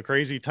open to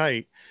crazy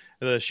tight.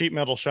 The sheet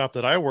metal shop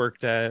that I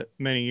worked at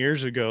many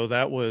years ago,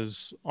 that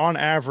was on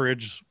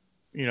average,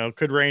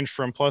 could range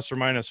from plus or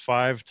minus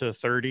 5 to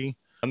 30.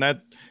 And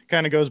that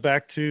kind of goes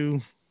back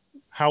to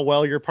how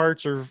well your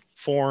parts are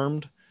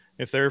formed.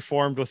 If they're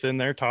formed within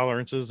their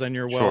tolerances, then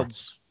your Sure.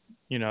 welds,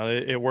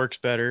 it works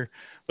better.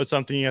 But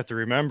something you have to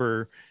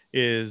remember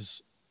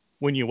is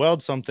when you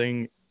weld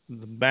something,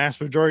 the vast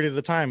majority of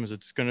the time is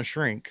it's going to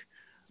shrink.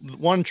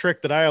 One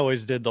trick that I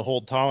always did to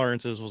hold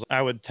tolerances was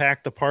I would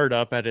tack the part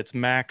up at its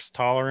max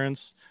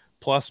tolerance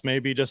plus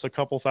maybe just a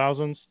couple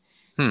thousandths,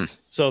 Hmm.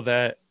 so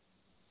that,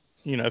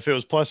 if it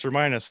was plus or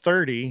minus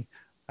 30,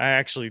 I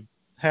actually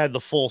had the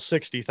full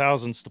 60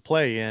 thousandths to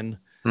play in,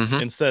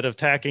 Mm-hmm. instead of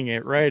tacking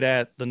it right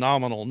at the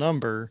nominal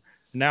number.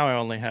 Now I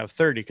only have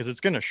 30 because it's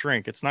going to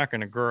shrink. It's not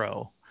going to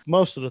grow.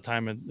 Most of the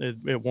time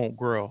it won't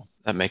grow.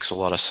 That makes a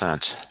lot of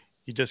sense.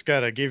 You just got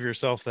to give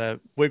yourself that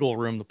wiggle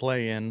room to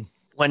play in.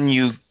 When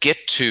you get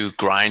to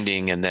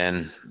grinding and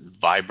then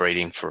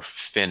vibrating for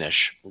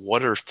finish,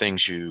 what are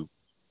things you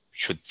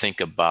should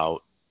think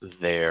about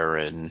there?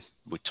 And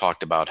we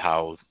talked about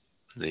how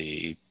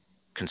the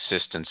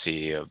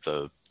consistency of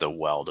the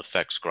weld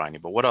affects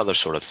grinding, but what other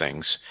sort of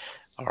things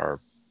are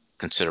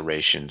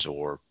considerations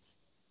or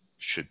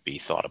should be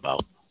thought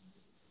about?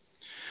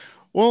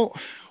 Well,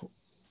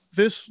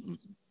 this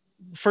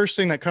first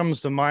thing that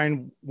comes to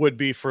mind would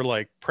be for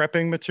like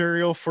prepping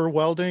material for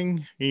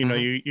welding.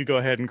 You go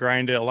ahead and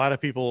grind it. A lot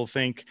of people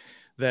think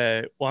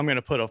that, well, I'm going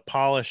to put a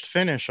polished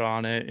finish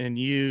on it and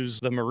use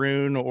the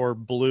maroon or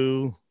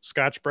blue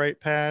Scotch-Brite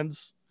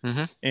pads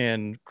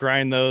and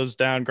grind those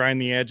down, grind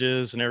the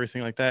edges and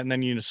everything like that. And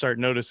then you start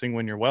noticing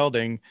when you're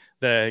welding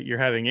that you're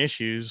having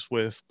issues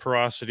with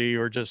porosity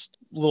or just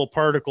little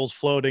particles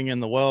floating in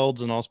the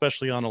welds, and all,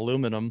 especially on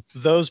aluminum.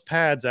 Those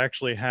pads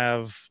actually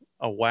have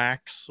a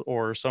wax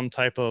or some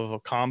type of a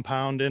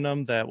compound in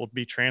them that will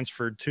be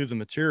transferred to the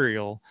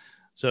material.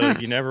 So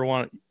you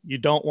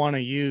don't want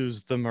to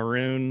use the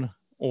maroon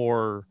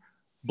or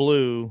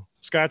blue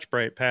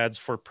Scotch-Brite pads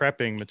for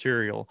prepping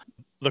material.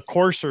 The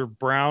coarser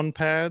brown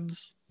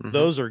pads,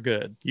 those are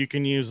good. You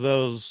can use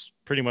those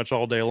pretty much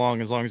all day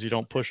long as you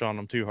don't push on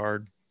them too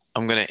hard.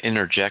 I'm going to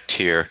interject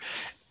here,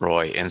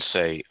 Roy, and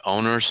say,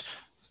 owners,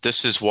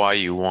 this is why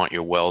you want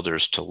your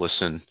welders to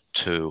listen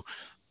to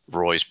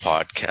Roy's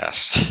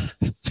podcast.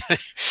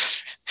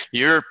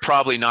 You're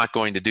probably not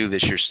going to do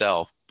this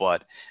yourself,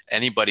 but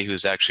anybody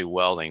who's actually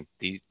welding,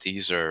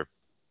 these are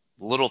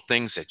little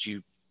things that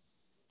you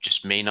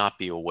just may not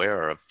be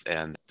aware of,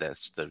 and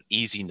that's the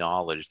easy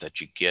knowledge that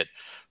you get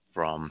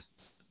from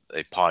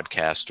a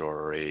podcast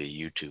or a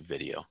YouTube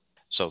video.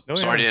 So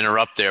sorry to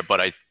interrupt there,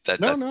 but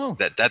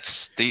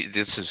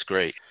this is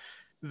great.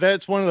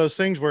 That's one of those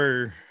things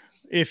where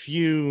if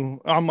you,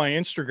 on my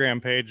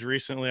Instagram page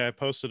recently, I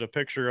posted a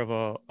picture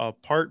of a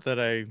part that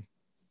I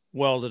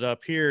welded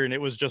up here, and it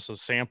was just a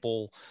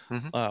sample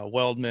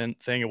weldment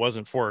thing. It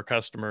wasn't for a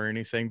customer or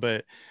anything,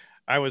 but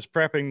I was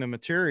prepping the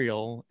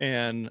material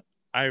and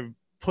I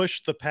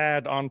pushed the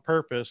pad on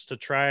purpose to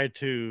try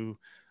to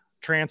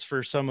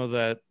transfer some of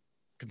that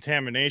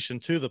contamination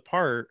to the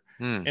part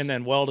and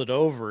then welded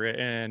over it,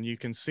 and you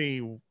can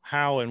see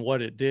how and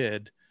what it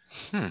did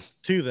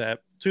to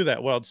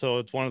that weld. So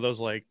it's one of those,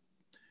 like,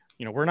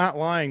 we're not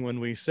lying when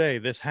we say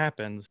this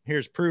happens.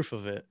 Here's proof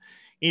of it.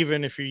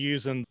 Even if you're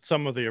using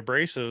some of the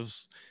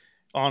abrasives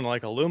on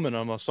like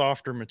aluminum, a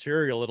softer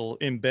material, it'll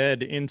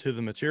embed into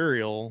the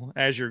material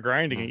as you're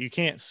grinding it. You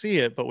can't see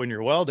it, but when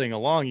you're welding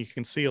along, you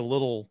can see a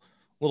little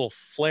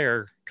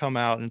flare come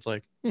out, and it's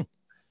like,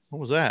 what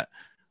was that?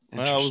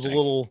 Well, it was a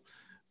little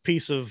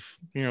piece of,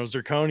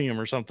 zirconium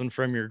or something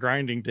from your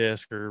grinding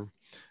disc, or,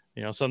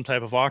 some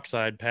type of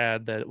oxide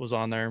pad that was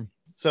on there.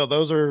 So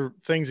those are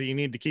things that you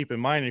need to keep in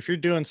mind. If you're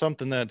doing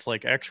something that's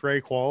like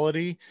X-ray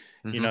quality,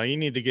 you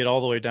need to get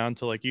all the way down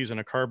to like using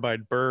a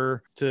carbide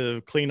burr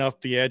to clean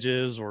up the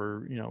edges,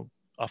 or,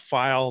 a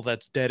file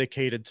that's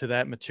dedicated to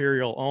that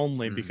material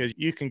only, because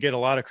you can get a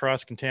lot of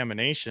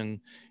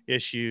cross-contamination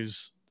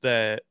issues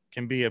that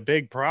can be a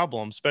big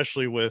problem,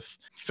 especially with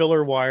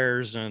filler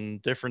wires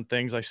and different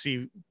things. I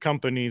see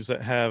companies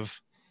that have,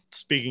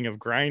 speaking of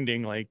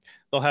grinding, like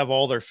they'll have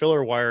all their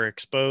filler wire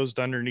exposed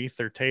underneath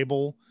their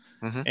table,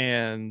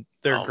 and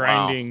they're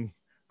grinding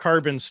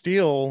carbon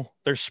steel.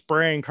 They're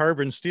spraying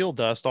carbon steel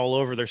dust all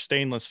over their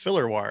stainless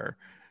filler wire.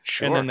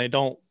 And then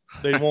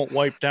they won't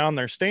wipe down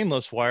their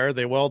stainless wire.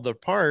 They weld the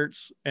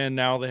parts, and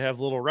now they have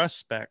little rust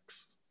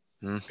specks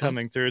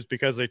coming through. It's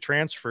because they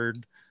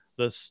transferred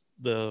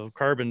the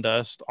carbon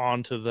dust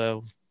onto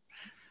the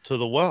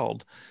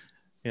weld.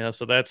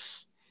 So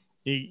that's,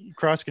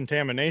 cross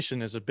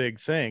contamination is a big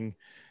thing.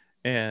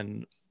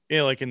 And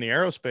like in the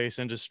aerospace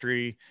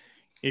industry,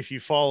 if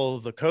you follow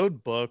the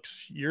code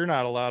books, you're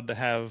not allowed to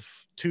have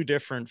two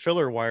different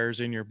filler wires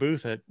in your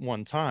booth at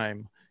one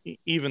time.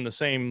 Even the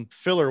same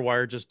filler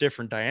wire, just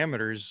different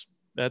diameters,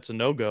 that's a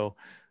no-go.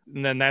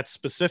 And then that's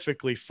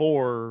specifically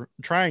for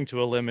trying to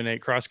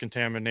eliminate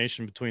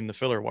cross-contamination between the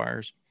filler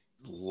wires.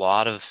 A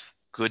lot of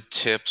good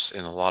tips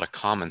and a lot of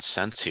common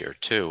sense here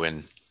too.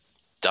 And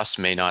dust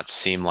may not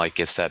seem like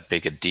it's that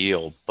big a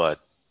deal,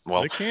 but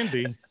well, it can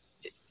be.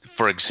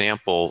 For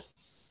example,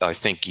 I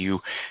think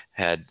you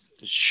had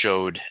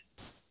showed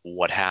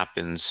what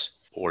happens,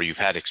 or you've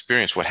had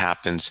experience what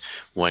happens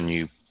when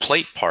you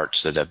plate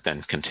parts that have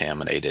been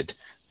contaminated.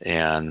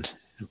 And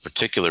in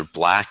particular,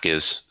 black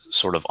is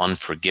sort of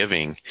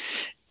unforgiving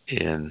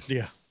in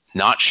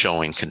not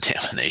showing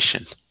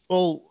contamination.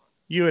 Well,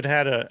 you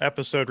had an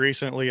episode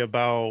recently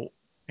about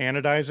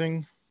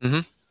anodizing,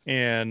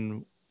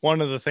 and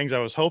one of the things I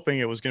was hoping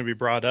it was going to be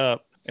brought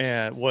up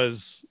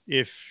was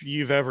if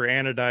you've ever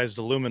anodized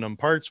aluminum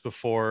parts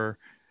before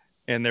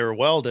and they were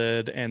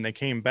welded and they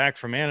came back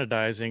from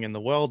anodizing and the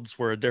welds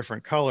were a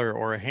different color,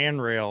 or a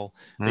handrail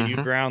that you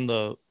ground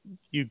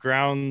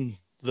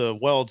the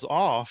welds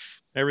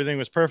off, everything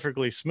was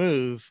perfectly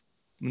smooth,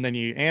 and then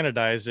you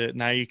anodize it,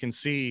 now you can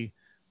see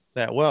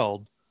that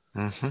weld,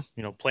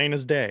 plain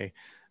as day.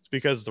 It's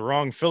because the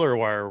wrong filler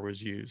wire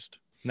was used.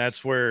 And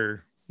that's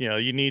where,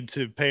 you need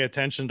to pay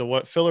attention to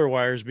what filler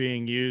wire is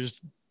being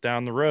used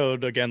down the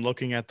road. Again,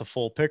 looking at the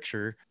full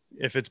picture.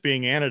 If it's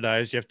being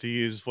anodized, you have to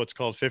use what's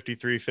called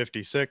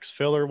 5356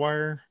 filler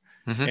wire.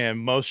 And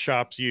most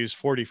shops use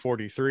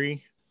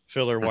 4043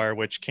 filler wire,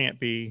 which can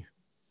be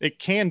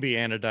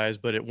anodized,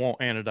 but it won't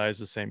anodize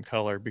the same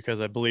color because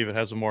I believe it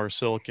has more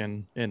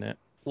silicon in it.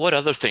 What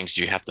other things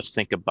do you have to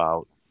think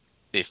about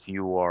if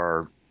you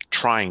are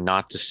trying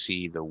not to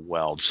see the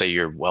weld, say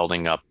you're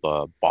welding up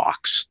a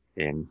box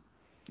and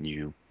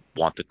you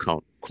want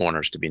the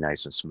corners to be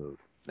nice and smooth.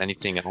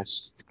 Anything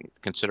else,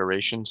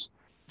 considerations?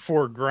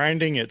 For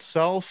grinding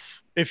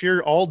itself, if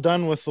you're all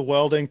done with the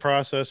welding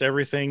process,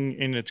 everything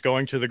and it's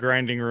going to the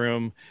grinding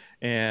room,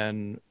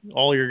 and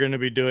all you're going to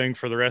be doing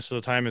for the rest of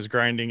the time is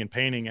grinding and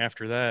painting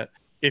after that.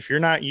 If you're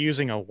not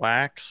using a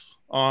wax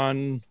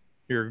on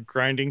your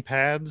grinding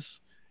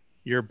pads,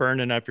 you're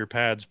burning up your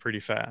pads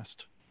pretty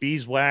fast.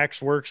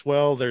 Beeswax works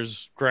well.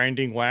 There's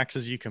grinding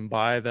waxes you can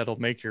buy that'll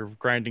make your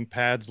grinding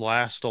pads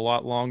last a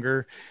lot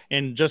longer.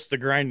 And just the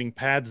grinding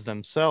pads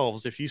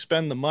themselves, if you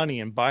spend the money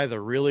and buy the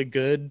really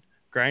good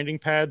grinding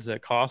pads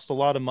that cost a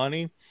lot of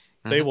money,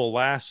 they will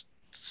last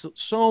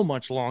so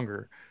much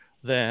longer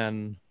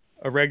than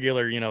a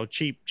regular,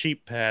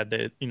 cheap pad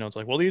that, it's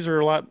like, well, these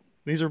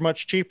are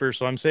much cheaper,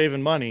 so I'm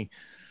saving money.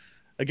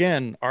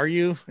 Again, are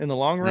you in the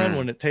long run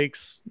when it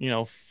takes,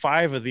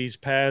 5 of these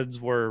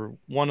pads where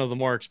one of the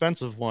more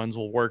expensive ones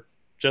will work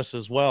just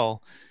as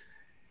well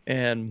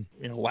and,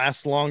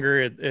 lasts longer?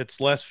 It's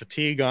less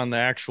fatigue on the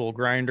actual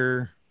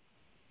grinder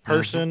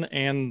person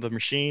and the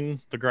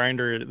machine, the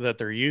grinder that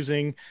they're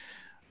using,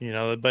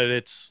 but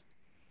it's,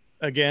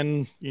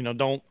 again,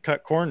 don't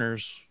cut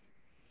corners.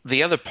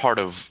 The other part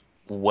of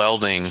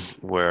welding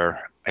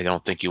where I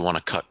don't think you want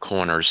to cut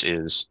corners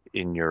is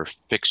in your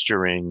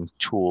fixturing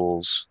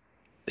tools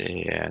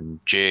and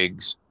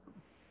jigs.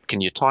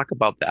 Can you talk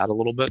about that a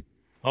little bit?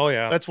 Oh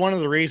yeah, that's one of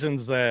the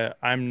reasons that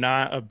I'm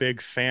not a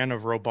big fan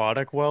of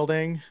robotic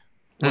welding,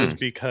 was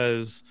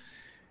because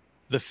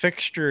the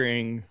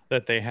fixturing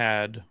that they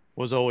had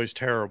was always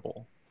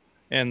terrible.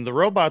 And the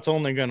robot's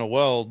only going to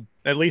weld,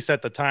 at least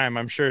at the time.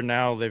 I'm sure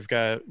now they've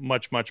got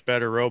much, much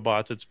better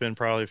robots. It's been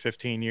probably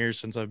 15 years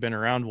since I've been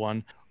around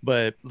one,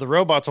 but the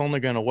robot's only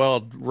going to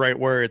weld right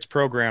where it's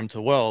programmed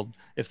to weld.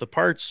 If the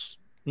part's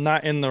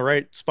not in the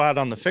right spot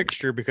on the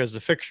fixture because the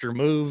fixture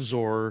moves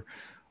or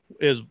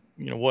is,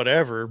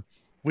 whatever,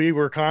 we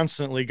were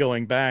constantly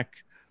going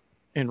back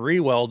and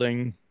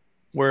re-welding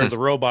where the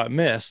robot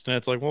missed. And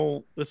it's like,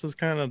 well, this is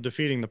kind of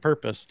defeating the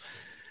purpose.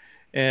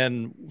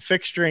 And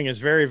fixturing is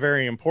very,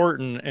 very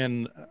important.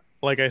 And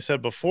like I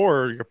said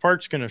before, your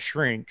part's going to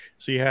shrink.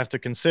 So you have to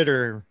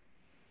consider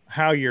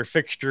how you're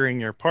fixturing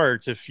your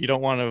parts. If you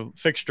don't want to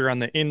fixture on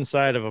the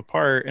inside of a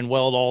part and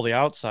weld all the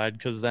outside,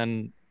 because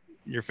then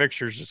your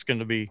fixture is just going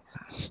to be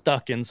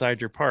stuck inside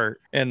your part.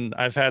 And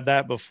I've had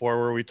that before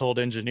where we told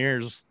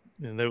engineers,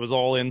 and it was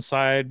all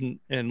inside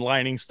and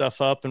lining stuff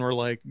up. And we're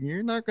like,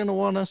 you're not going to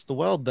want us to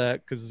weld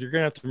that because you're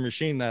going to have to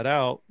machine that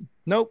out.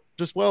 Nope,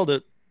 just weld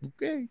it.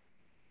 Okay.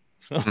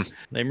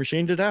 They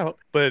machined it out.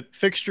 But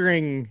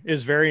fixturing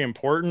is very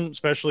important,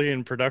 especially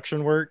in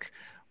production work.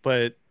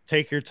 But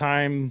take your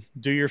time,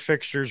 do your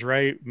fixtures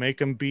right, make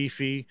them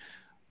beefy.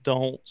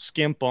 Don't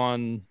skimp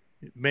on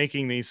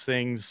making these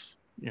things,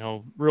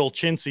 real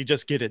chintzy,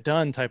 just get it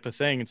done type of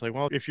thing. It's like,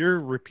 well, if you're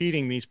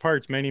repeating these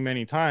parts many,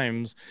 many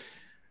times,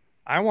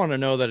 I want to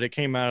know that it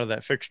came out of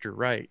that fixture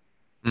right.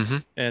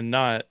 And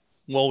not,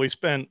 well, we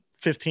spent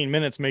 15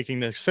 minutes making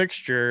this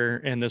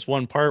fixture and this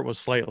one part was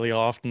slightly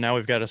off, and now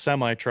we've got a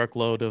semi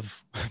truckload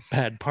of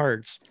bad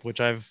parts, which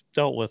I've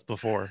dealt with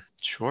before.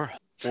 Sure.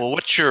 Well,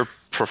 what's your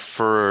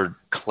preferred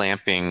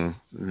clamping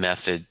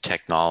method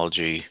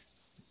technology,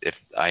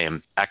 if I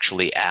am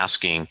actually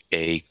asking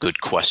a good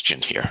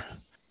question here?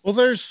 Well,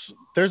 there's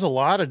a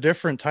lot of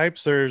different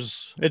types.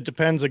 It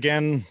depends,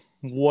 again,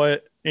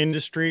 what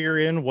industry you're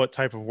in, what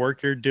type of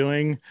work you're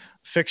doing.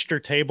 Fixture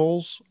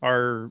tables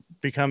are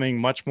becoming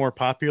much more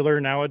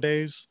popular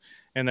nowadays.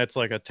 And that's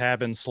like a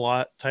tab and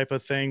slot type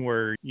of thing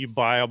where you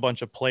buy a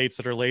bunch of plates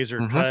that are laser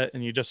cut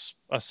and you just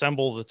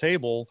assemble the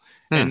table.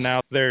 And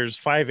now there's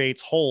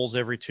 5/8 holes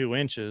every 2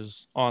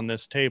 inches on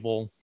this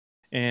table.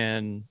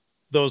 And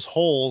those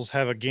holes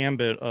have a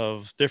gambit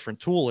of different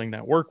tooling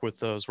that work with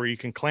those, where you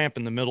can clamp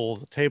in the middle of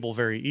the table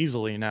very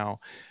easily now.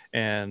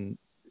 And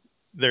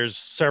there's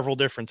several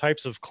different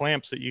types of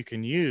clamps that you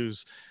can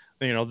use.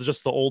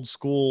 Just the old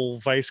school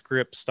vice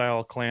grip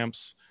style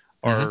clamps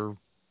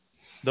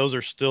those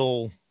are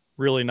still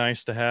really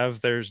nice to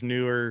have. There's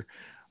newer,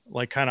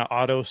 like kind of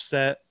auto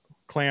set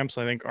clamps.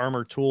 I think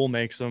Armor Tool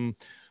makes them,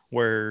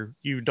 where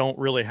you don't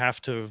really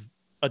have to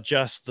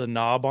adjust the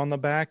knob on the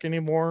back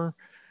anymore.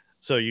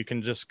 So you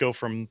can just go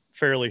from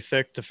fairly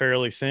thick to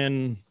fairly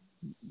thin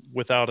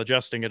without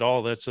adjusting at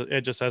all.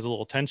 It just has a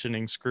little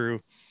tensioning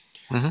screw.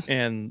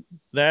 And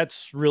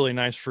that's really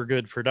nice for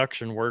good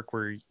production work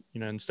where,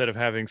 instead of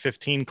having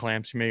 15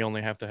 clamps, you may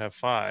only have to have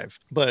 5.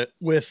 But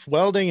with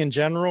welding in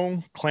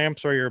general,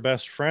 clamps are your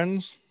best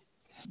friends.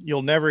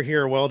 You'll never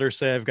hear a welder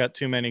say, I've got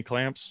too many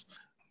clamps.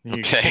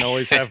 You can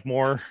always have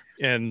more,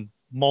 and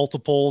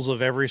multiples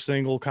of every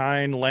single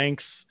kind,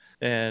 length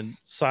and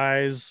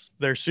size.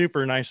 They're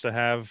super nice to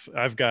have.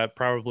 I've got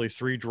probably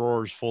 3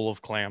 drawers full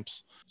of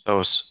clamps. So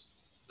it's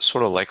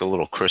sort of like a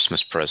little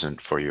Christmas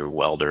present for your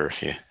welder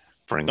if you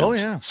bring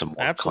them some more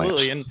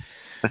absolutely clamps.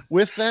 And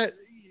with that,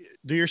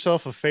 do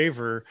yourself a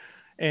favor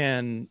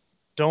and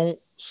don't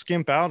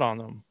skimp out on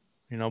them.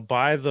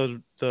 buy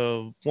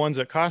the ones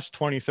that cost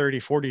 20, 30,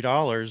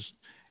 $40.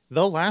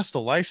 They'll last a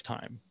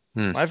lifetime.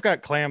 I've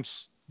got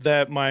clamps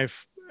that my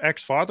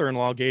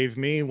ex-father-in-law gave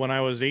me when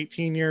I was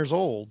 18 years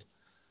old.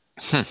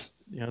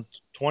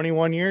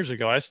 21 years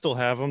ago. I still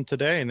have them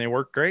today and they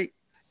work great.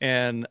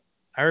 And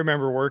I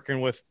remember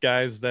working with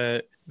guys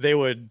that they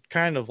would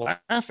kind of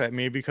laugh at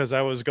me because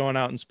I was going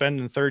out and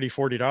spending $30,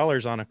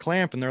 $40 on a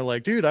clamp. And they're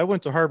like, dude, I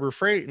went to Harbor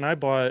Freight and I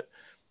bought,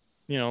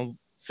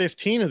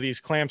 15 of these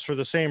clamps for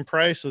the same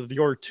price as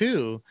your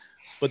two.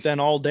 But then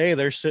all day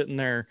they're sitting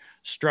there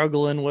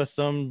struggling with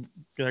them.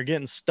 They're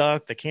getting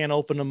stuck. They can't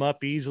open them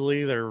up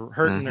easily. They're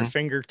hurting their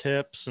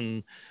fingertips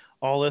and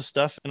all this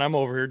stuff. And I'm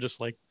over here just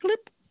like,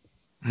 clip.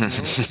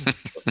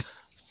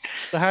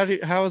 So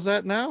how is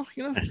that now?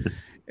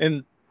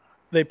 And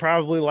they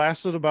probably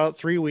lasted about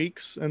 3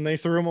 weeks and they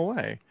threw them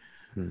away.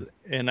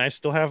 And I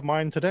still have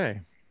mine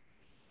today.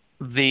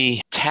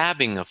 The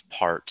tabbing of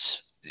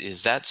parts,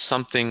 is that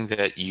something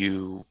that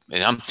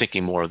and I'm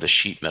thinking more of the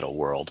sheet metal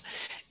world,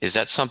 is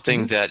that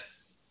something that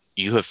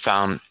you have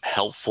found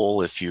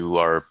helpful if you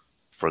are,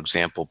 for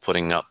example,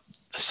 putting up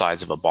the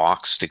sides of a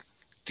box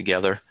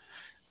together?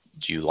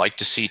 Do you like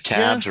to see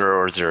tabs,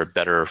 or is there a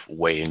better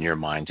way in your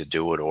mind to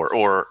do it?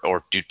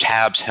 Or do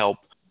tabs help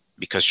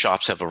because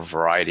shops have a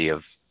variety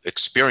of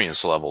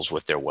experience levels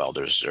with their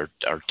welders?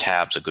 Are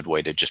tabs a good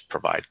way to just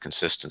provide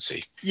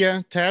consistency?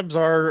 Yeah, tabs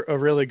are a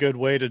really good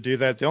way to do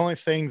that. The only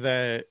thing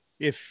that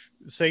if,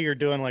 say you're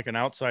doing like an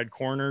outside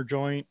corner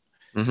joint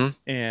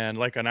and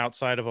like an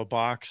outside of a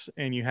box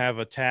and you have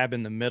a tab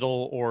in the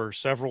middle or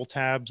several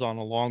tabs on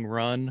a long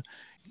run,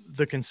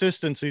 the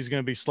consistency is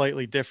going to be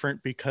slightly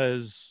different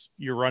because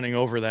you're running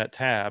over that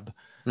tab.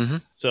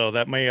 So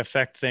that may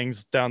affect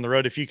things down the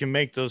road. If you can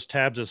make those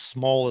tabs as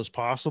small as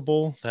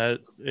possible, that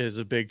is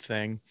a big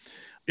thing.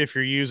 If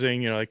you're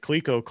using, like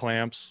Cleco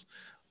clamps,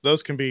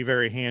 those can be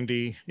very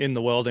handy in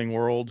the welding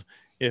world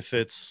if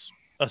it's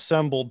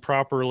assembled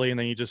properly, and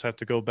then you just have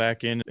to go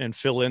back in and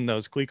fill in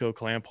those Cleco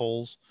clamp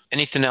holes.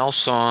 Anything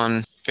else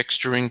on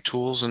fixturing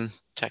tools and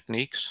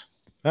techniques?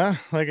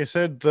 Like I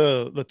said,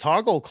 the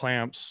toggle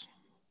clamps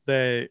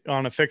that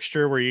on a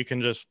fixture where you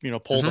can just,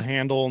 pull the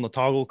handle and the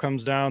toggle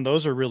comes down,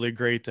 those are really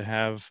great to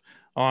have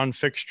on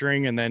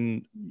fixturing. And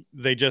then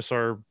they just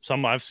are,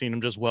 some I've seen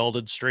them just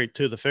welded straight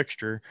to the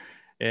fixture.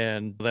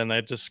 And then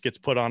that just gets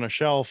put on a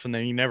shelf and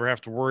then you never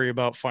have to worry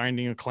about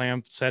finding a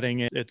clamp,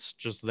 setting it. It's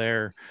just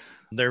there.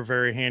 They're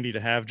very handy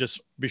to have.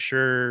 Just be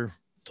sure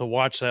to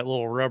watch that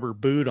little rubber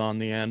boot on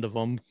the end of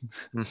them.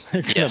 It's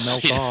going to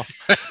melt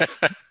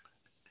off.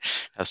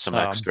 Have some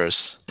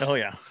extras. Oh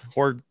yeah.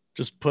 Or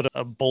just put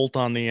a bolt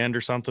on the end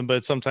or something.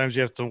 But sometimes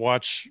you have to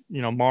watch,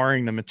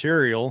 marring the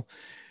material.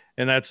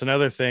 And that's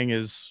another thing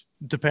is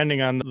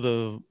depending on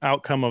the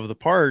outcome of the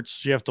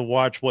parts, you have to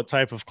watch what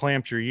type of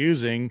clamps you're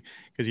using.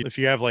 Because if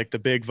you have like the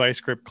big vice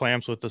grip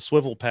clamps with the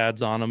swivel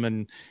pads on them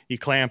and you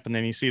clamp and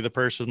then you see the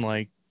person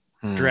like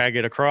drag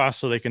it across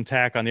so they can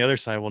tack on the other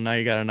side. Well, now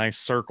you got a nice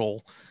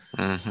circle,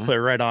 put it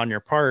right on your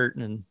part,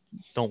 and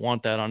don't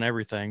want that on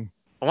everything.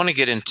 I want to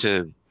get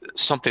into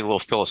something a little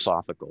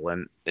philosophical.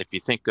 And if you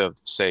think of,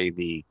 say,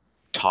 the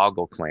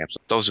toggle clamps,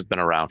 those have been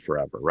around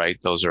forever, right?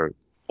 Those are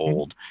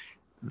old.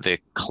 The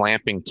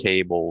clamping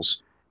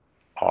tables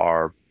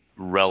are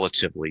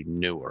relatively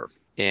newer.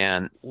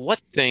 And what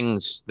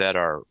things that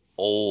are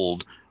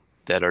old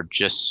that are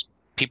just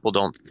people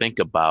don't think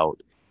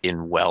about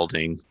in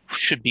welding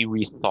should be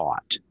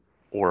rethought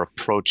or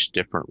approached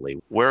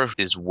differently? Where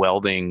is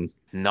welding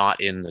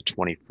not in the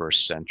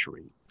 21st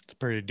century? It's a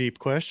pretty deep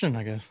question,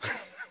 I guess.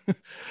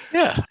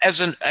 Yeah.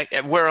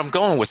 Where I'm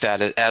going with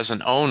that, as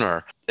an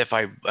owner, if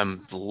I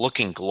am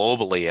looking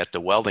globally at the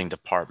welding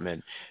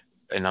department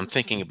and I'm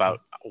thinking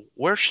about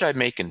where should I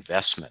make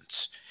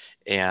investments?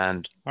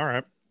 And all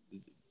right,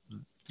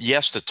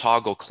 yes, the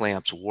toggle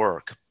clamps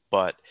work,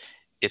 but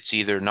it's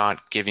either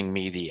not giving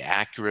me the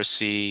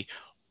accuracy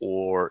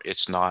or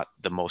it's not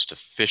the most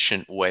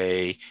efficient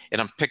way.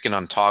 And I'm picking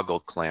on toggle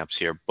clamps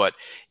here, but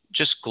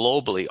just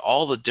globally,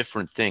 all the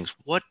different things,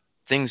 what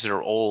things that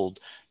are old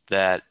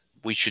that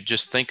we should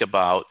just think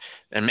about,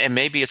 and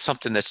maybe it's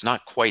something that's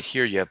not quite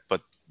here yet,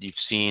 but you've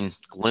seen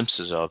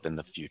glimpses of in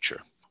the future.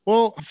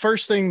 Well,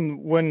 first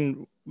thing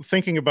when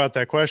thinking about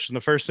that question,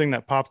 the first thing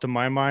that popped in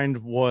my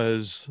mind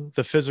was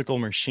the physical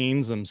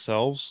machines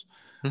themselves.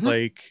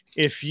 Like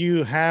if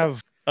you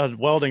have a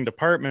welding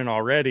department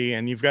already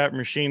and you've got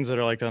machines that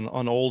are like an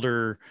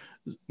older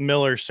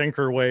Miller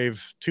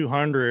Synchrowave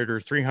 200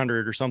 or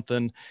 300 or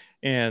something,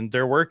 and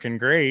they're working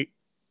great,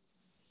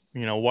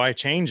 why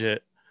change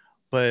it?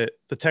 But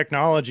the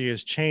technology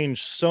has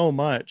changed so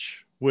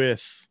much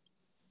with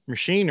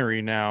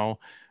machinery now,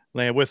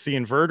 like with the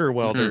inverter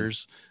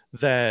welders,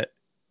 that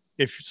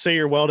if say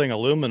you're welding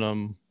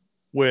aluminum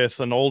with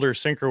an older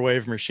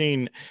Synchrowave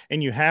machine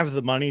and you have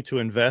the money to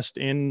invest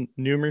in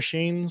new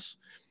machines,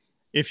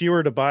 if you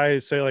were to buy,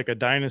 say, like a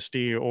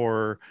Dynasty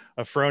or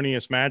a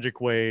Fronius Magic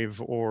Wave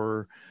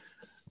or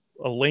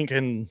a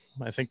Lincoln,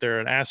 I think they're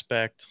an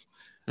Aspect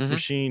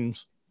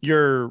machines,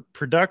 your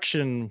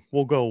production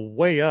will go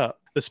way up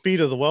the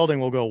speed of the welding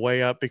will go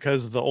way up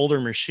because the older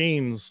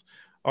machines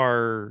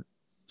are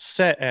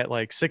set at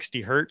like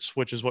 60 hertz,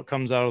 which is what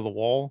comes out of the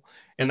wall.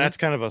 And Mm-hmm. that's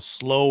kind of a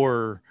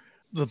slower,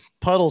 the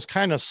puddle's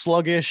kind of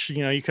sluggish.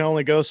 You can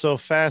only go so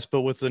fast,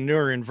 but with the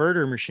newer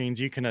inverter machines,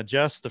 you can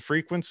adjust the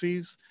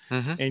frequencies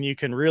Mm-hmm. and you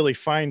can really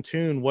fine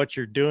tune what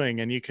you're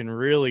doing. And you can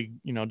really,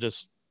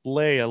 just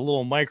lay a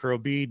little micro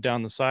bead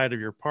down the side of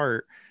your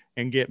part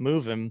and get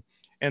moving.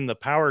 And the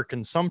power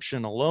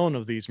consumption alone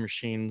of these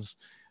machines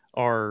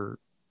are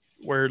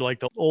where like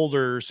the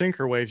older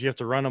synchro waves, you have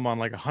to run them on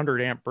like a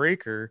 100 amp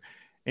breaker.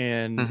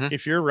 And Mm-hmm.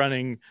 if you're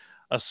running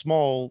a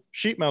small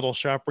sheet metal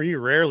shop where you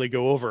rarely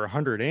go over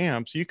 100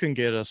 amps, you can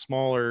get a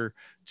smaller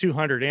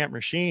 200 amp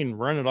machine,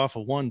 run it off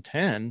of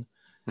 110,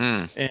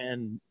 Mm.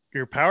 and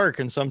your power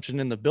consumption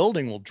in the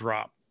building will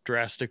drop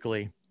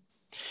drastically.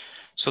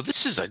 So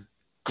this is a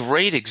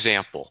great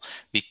example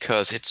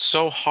because it's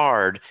so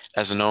hard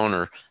as an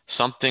owner.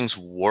 Something's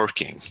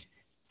working.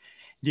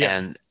 Yeah.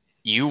 And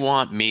you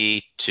want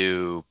me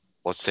to,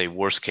 let's say,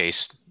 worst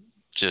case,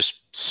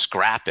 just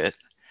scrap it.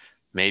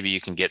 Maybe you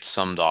can get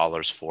some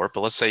dollars for it,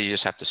 but let's say you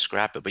just have to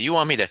scrap it. But you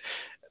want me to,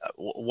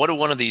 what do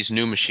one of these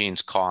new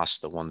machines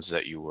cost, the ones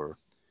that you were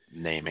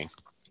naming?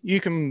 You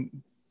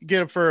can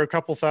get it for a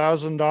couple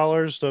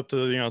 $1,000 up to,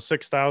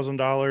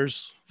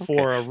 $6,000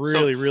 for a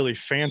really, really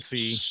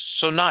fancy.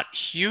 So not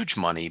huge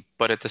money,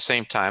 but at the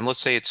same time, let's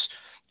say it's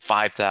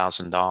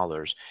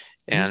 $5,000.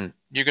 And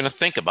you're going to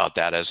think about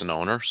that as an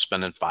owner,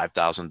 spending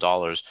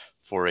 $5,000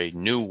 for a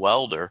new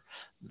welder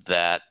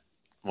that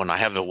when I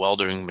have a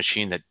welding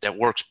machine that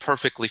works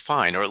perfectly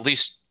fine, or at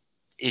least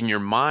in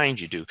your mind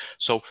you do.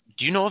 So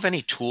do you know of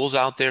any tools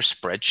out there,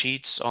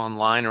 spreadsheets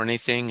online or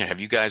anything? Have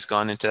you guys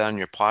gone into that on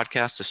your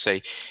podcast to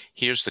say,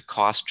 here's the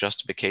cost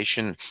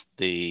justification,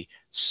 the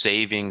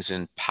savings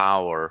in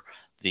power,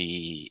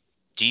 the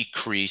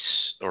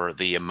decrease or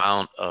the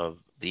amount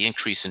of the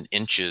increase in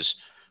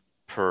inches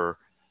per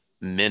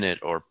minute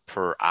or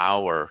per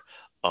hour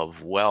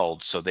of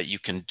weld, so that you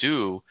can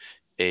do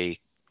a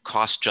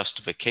cost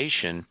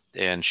justification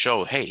and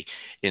show, hey,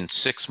 in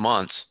 6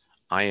 months,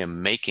 I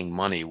am making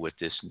money with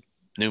this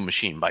new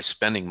machine. By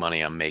spending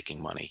money, I'm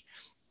making money.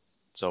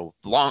 So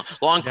long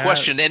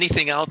question.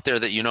 Anything out there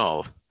that you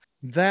know?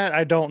 That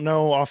I don't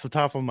know off the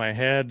top of my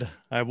head.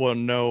 I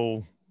wouldn't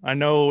know. I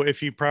know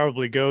if you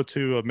probably go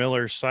to a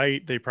Miller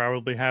site, they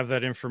probably have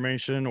that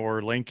information,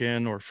 or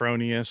Lincoln or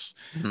Fronius.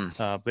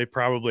 They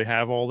probably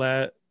have all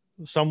that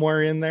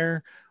somewhere in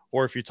there.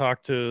 Or if you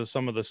talk to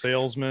some of the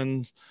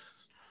salesmen.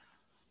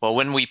 Well,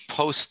 when we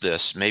post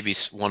this, maybe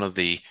one of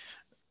the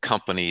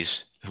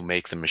companies who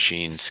make the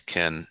machines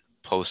can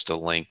post a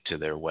link to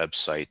their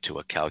website to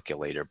a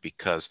calculator,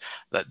 because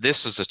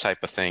this is the type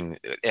of thing.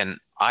 And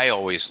I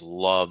always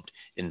loved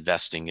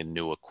investing in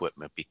new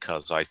equipment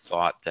because I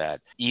thought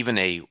that even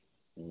a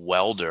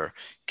welder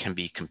can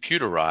be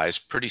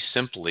computerized pretty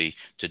simply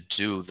to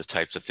do the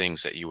types of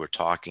things that you were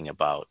talking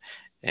about.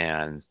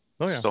 And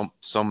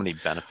so many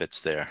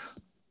benefits there.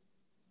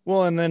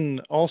 Well, and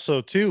then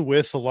also too,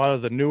 with a lot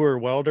of the newer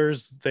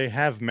welders, they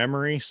have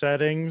memory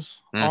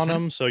settings on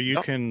them. So you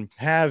can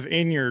have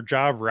in your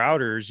job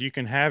routers, you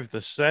can have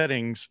the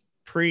settings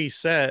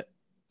preset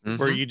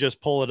where you just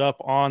pull it up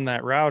on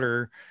that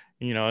router.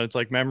 It's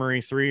like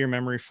memory 3 or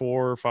memory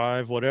 4 or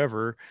 5,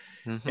 whatever.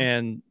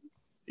 And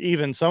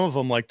even some of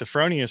them, like the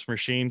Fronius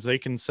machines, they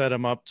can set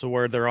them up to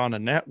where they're on a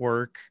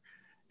network,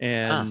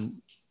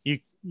 and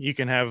you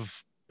can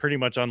have pretty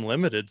much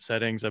unlimited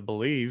settings, I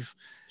believe.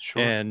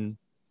 Sure. And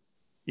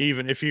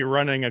even if you're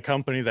running a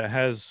company that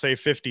has, say,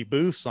 50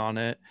 booths on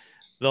it,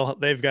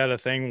 they've got a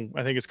thing,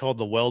 I think it's called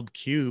the Weld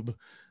Cube,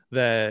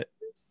 that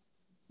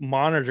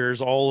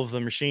monitors all of the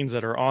machines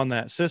that are on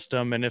that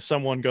system. And if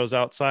someone goes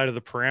outside of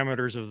the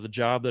parameters of the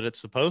job that it's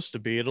supposed to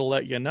be, it'll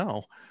let you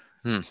know.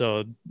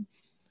 So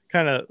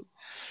kind of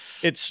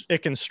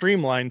it can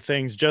streamline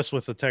things just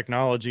with the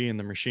technology and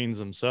the machines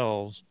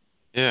themselves.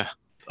 Yeah.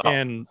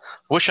 And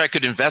wish I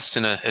could invest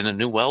in a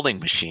new welding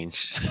machine.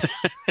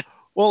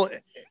 Well,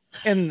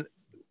 and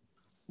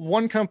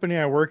one company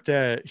I worked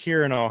at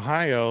here in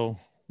Ohio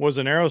was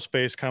an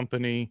aerospace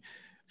company.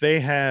 They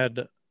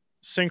had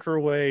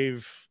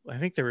Syncrowave, I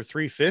think they were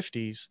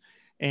 350s,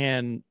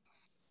 and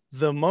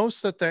the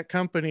most that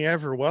company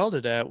ever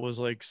welded at was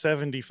like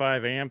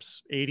 75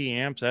 amps, 80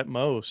 amps at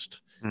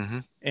most.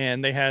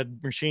 And they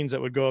had machines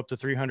that would go up to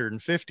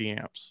 350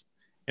 amps.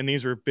 And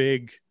these were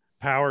big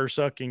power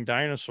sucking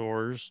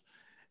dinosaurs.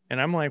 And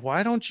I'm like,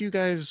 why don't you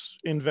guys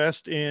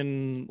invest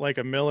in like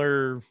a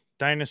Miller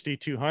Dynasty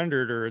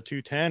 200 or a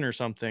 210 or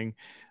something?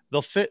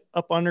 They'll fit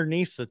up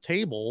underneath the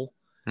table.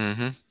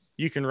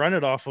 You can run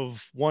it off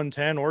of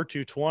 110 or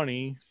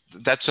 220.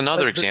 That's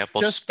another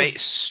example.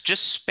 Space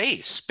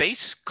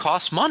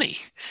costs money.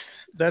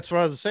 That's what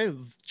I was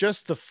saying.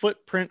 Just the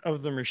footprint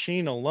of the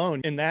machine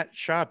alone in that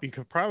shop, you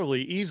could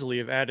probably easily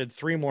have added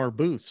 3 more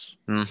booths.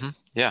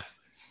 Yeah.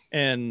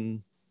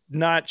 And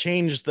not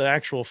change the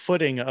actual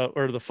footing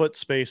or the foot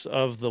space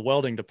of the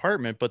welding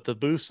department, but the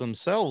booths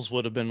themselves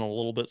would have been a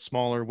little bit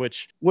smaller,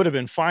 which would have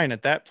been fine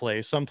at that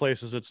place. Some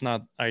places it's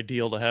not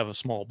ideal to have a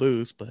small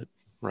booth, but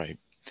Right.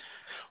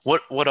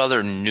 What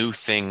other new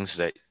things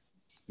that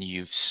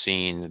you've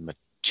seen,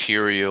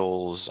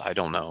 materials, I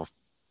don't know,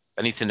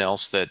 anything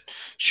else that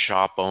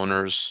shop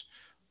owners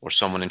or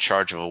someone in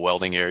charge of a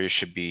welding area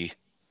should be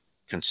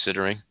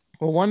considering?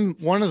 Well,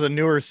 one of the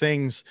newer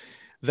things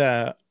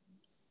that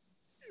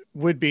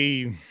would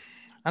be,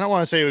 I don't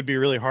want to say it would be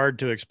really hard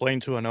to explain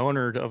to an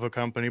owner of a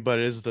company, but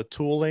is the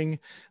tooling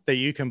that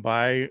you can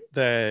buy.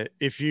 That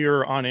if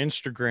you're on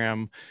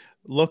Instagram,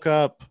 look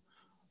up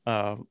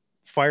uh,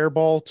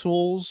 Fireball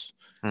Tools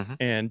Hmm.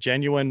 and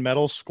Genuine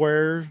Metal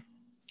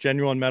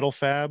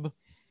Fab.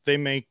 They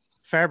make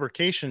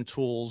fabrication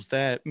tools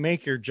that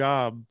make your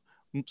job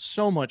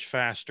so much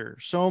faster,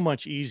 so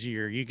much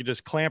easier. You could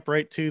just clamp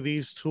right to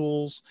these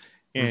tools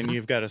and Hmm.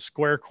 you've got a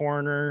square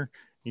corner,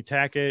 you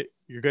tack it,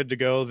 you're good to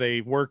go.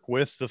 They work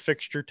with the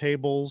fixture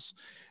tables.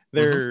 Hmm.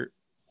 They're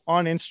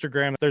on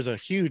Instagram. There's a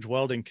huge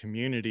welding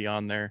community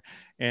on there,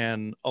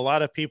 and a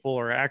lot of people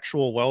are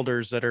actual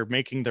welders that are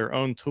making their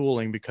own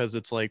tooling because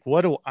it's like,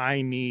 what do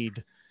I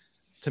need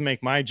to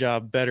make my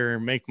job better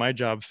and make my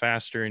job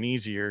faster and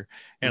easier?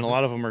 And a Hmm.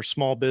 lot of them are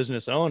small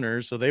business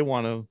owners, so they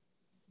want to,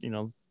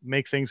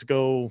 make things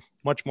go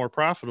much more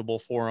profitable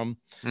for them.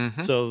 Hmm.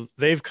 So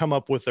they've come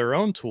up with their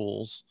own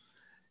tools,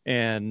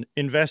 and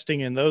investing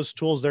in those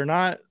tools, they're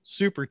not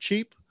super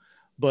cheap,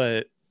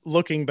 but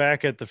looking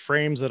back at the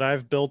frames that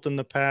I've built in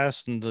the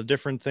past and the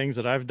different things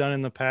that I've done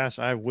in the past,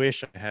 I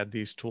wish I had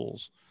these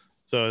tools.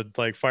 So it's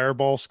like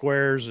Fireball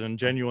squares and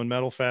Genuine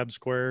Metal Fab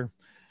square,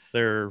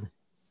 they're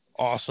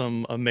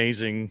awesome,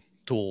 amazing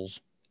tools.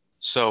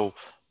 So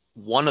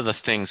one of the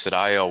things that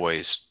I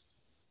always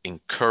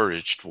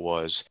encouraged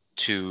was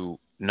to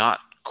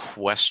not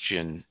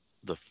question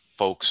the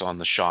folks on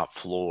the shop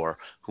floor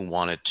who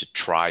wanted to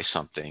try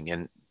something.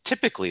 And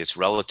typically it's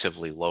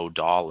relatively low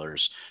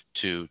dollars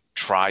to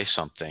try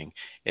something.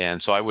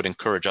 And so I would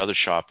encourage other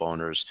shop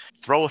owners,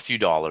 throw a few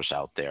dollars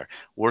out there.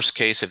 Worst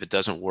case, if it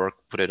doesn't work,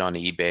 put it on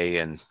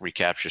eBay and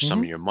recapture some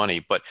Mm-hmm. of your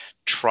money. But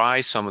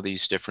try some of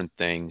these different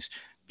things,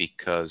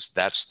 because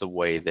that's the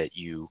way that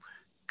you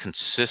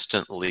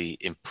consistently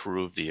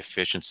improve the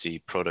efficiency,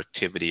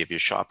 productivity of your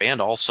shop. And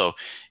also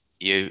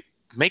you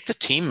make the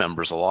team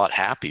members a lot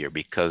happier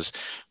because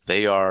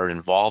they are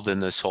involved in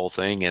this whole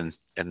thing, and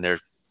they're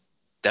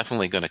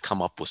definitely going to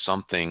come up with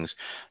some things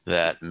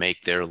that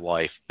make their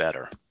life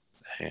better.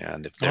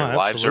 And if Oh, their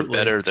lives are absolutely.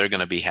 better, they're going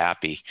to be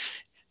happy.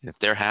 And if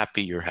they're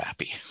happy, you're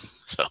happy.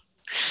 So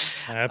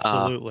uh,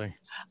 Absolutely.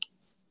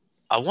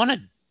 I want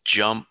to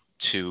jump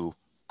to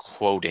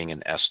quoting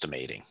and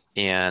estimating.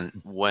 And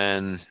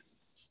when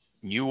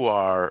you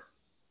are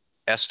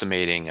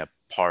estimating a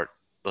part,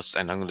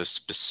 and I'm going to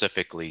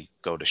specifically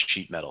go to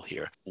sheet metal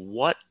here.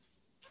 What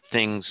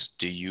things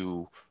do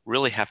you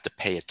really have to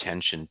pay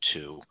attention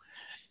to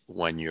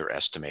when you're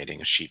estimating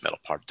a sheet metal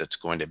part that's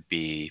going to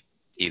be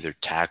either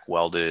tack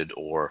welded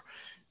or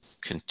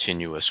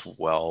continuous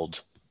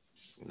weld?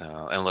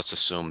 And let's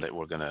assume that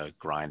we're going to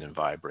grind and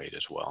vibrate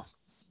as well.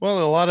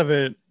 Well, a lot of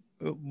it,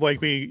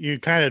 like you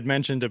kind of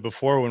mentioned it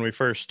before when we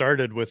first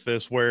started with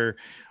this, where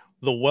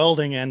the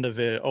welding end of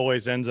it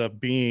always ends up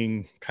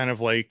being kind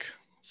of like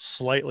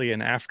slightly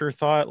an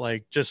afterthought,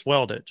 like just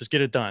weld it, just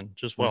get it done,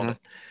 just weld Hmm. it.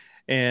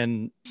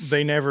 And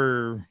they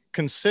never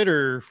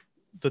consider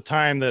the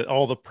time that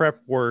all the prep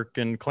work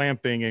and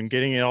clamping and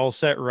getting it all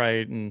set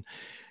right. And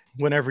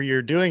whenever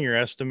you're doing your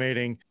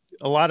estimating,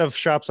 a lot of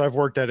shops I've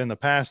worked at in the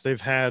past,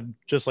 they've had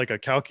just like a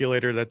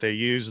calculator that they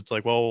use. It's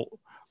like, well,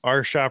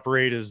 our shop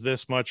rate is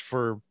this much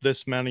for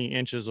this many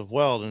inches of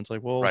weld. And it's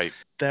like, well, Right.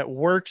 that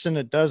works and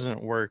it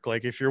doesn't work.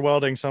 Like if you're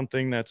welding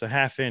something that's a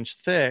 ½ inch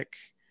thick,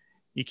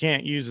 you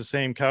can't use the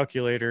same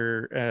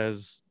calculator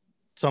as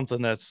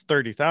something that's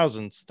 30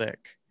 thousandths thick.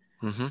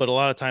 Hmm. But a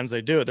lot of times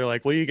they do it. They're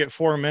like, well, you get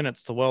 4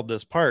 minutes to weld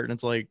this part. And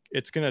it's like,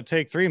 it's going to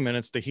take 3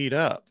 minutes to heat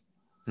up.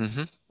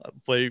 Hmm.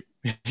 But,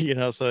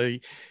 so,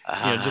 just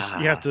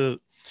Ah.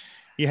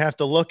 you have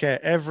to look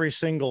at every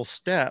single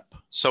step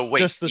So wait,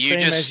 just the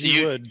same as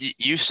you would.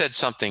 you said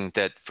something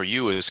that for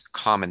you is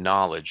common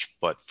knowledge,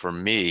 but for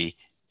me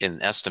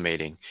in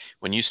estimating,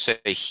 when you say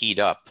heat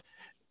up,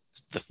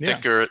 Yeah,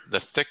 the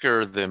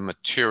thicker the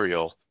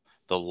material,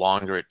 the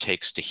longer it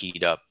takes to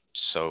heat up,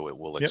 so it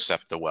will yep,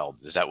 accept the weld.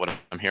 Is that what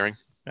I'm hearing?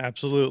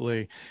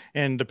 absolutely.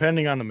 And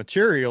depending on the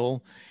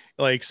material,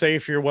 like say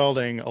if you're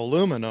welding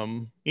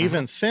aluminum, Hmm.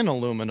 even thin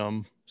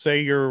aluminum,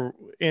 say you're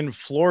in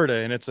Florida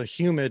and it's a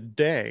humid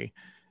day,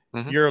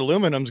 Hmm. your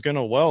aluminum's going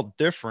to weld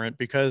different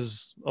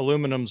because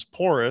aluminum's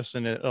porous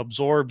and it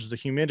absorbs the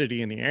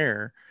humidity in the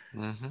air.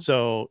 Hmm.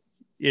 So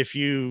if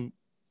you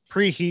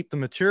preheat the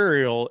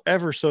material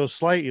ever so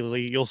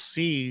slightly, you'll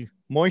see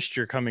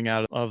moisture coming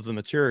out of the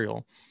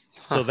material.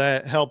 Huh. So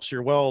that helps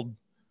your weld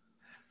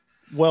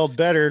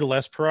better,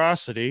 less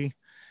porosity,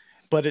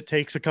 but it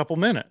takes a couple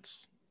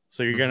minutes.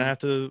 So you're going to Hmm. have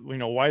to,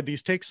 why'd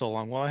these take so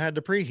long? Well, I had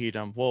to preheat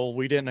them. Well,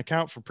 we didn't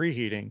account for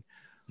preheating.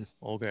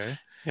 Okay.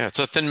 Yeah, it's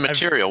a thin I've,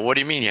 material. What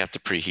do you mean you have to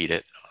preheat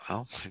it?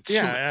 Well, it's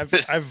yeah,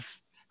 I've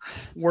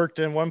worked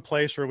in one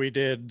place where we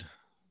did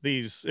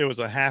these, it was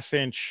a ½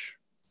 inch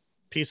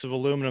piece of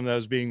aluminum that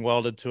was being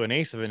welded to an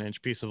eighth of an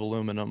inch piece of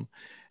aluminum.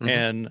 Mm-hmm.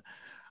 And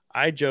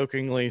I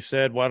jokingly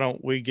said, why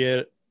don't we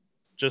get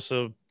just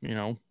a,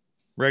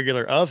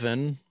 regular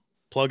oven,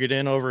 plug it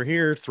in over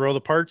here, throw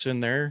the parts in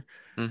there,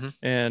 Mm-hmm.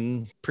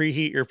 and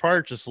preheat your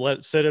part. Just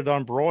set it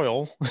on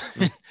broil,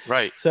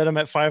 Right. set them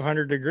at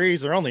 500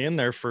 degrees. They're only in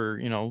there for,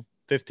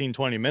 15,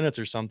 20 minutes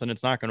or something.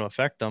 It's not going to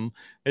affect them.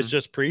 It's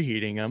just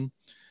preheating them.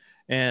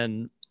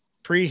 And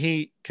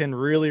preheat can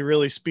really,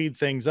 really speed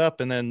things up.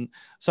 And then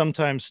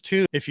sometimes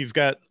too, if you've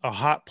got a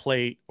hot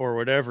plate or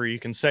whatever, you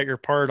can set your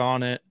part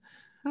on it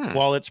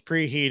while it's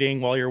preheating,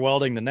 while you're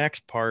welding the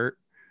next part.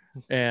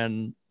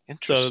 And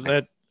so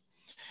that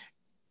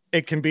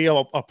it can be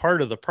a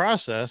part of the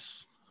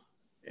process.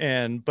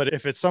 But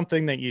if it's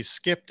something that you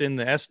skipped in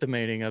the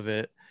estimating of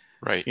it,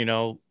 right,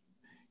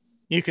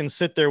 you can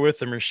sit there with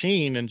the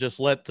machine and just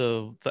let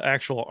the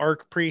actual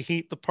arc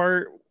preheat the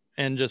part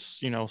and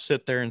just,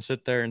 sit there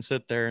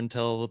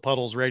until the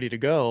puddle's ready to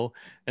go.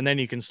 And then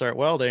you can start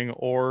welding,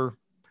 or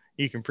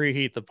you can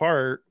preheat the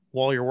part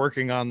while you're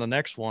working on the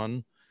next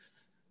one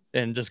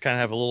and just kind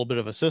of have a little bit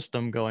of a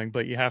system going.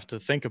 But you have to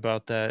think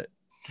about that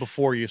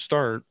before you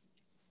start.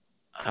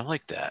 I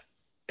like that.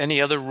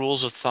 Any other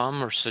rules of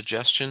thumb or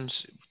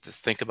suggestions to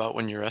think about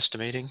when you're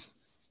estimating?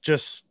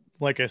 Just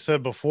like I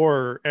said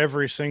before,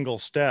 every single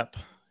step,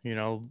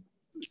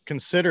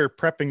 consider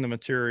prepping the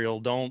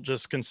material. Don't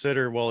just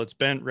consider, well, it's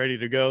bent, ready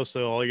to go,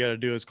 so all you got to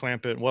do is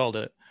clamp it and weld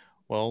it.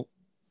 Well,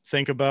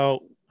 think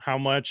about how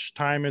much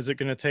time is it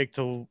going to take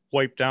to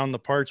wipe down the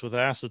parts with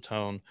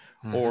acetone,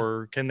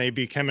 or can they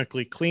be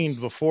chemically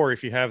cleaned before,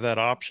 if you have that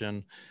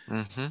option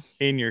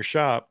in your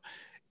shop?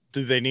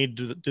 Do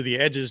the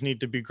edges need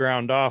to be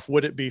ground off?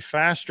 Would it be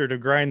faster to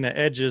grind the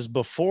edges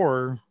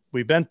before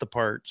we bent the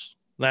parts?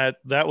 That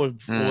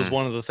was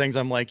one of the things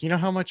I'm like,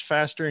 how much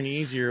faster and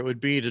easier it would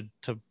be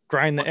to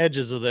grind the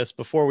edges of this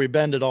before we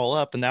bend it all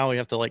up. And now we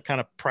have to like kind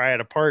of pry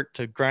it apart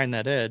to grind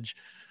that edge.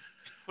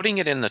 Putting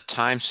it in the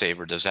time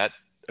saver, does that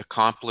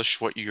accomplish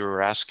what you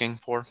were asking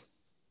for?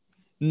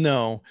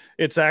 No,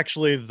 it's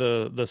actually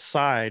the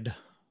side,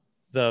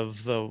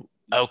 the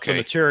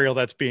material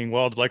that's being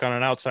welded, like on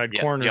an outside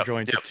corner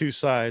joint, the two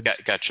sides.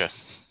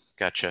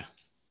 Gotcha.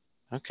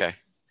 Okay.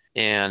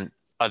 And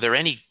are there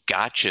any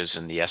gotchas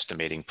in the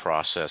estimating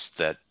process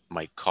that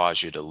might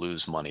cause you to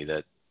lose money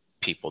that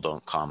people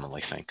don't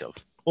commonly think of?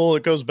 Well,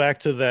 it goes back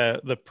to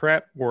the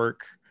prep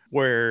work,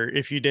 where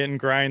if you didn't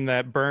grind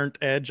that burnt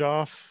edge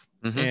off,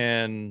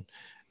 and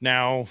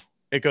now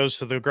it goes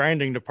to the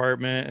grinding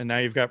department, and now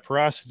you've got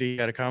porosity, you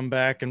got to come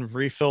back and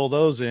refill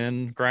those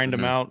in, grind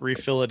them out,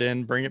 refill it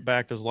in, bring it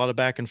back. There's a lot of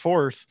back and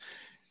forth.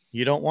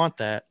 You don't want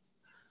that.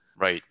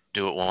 Right.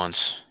 Do it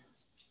once.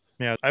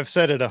 Yeah, I've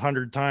said it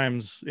 100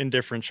 times in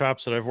different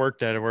shops that I've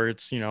worked at, where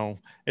it's,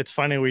 it's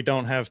funny we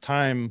don't have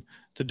time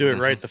to do it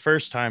right the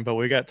first time, but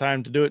we got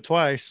time to do it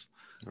twice.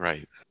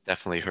 Right.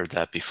 Definitely heard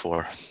that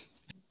before.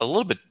 A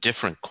little bit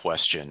different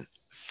question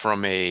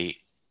from a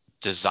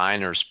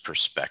designer's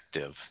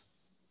perspective.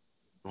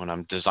 When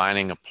I'm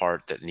designing a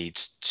part that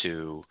needs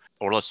to,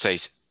 or let's say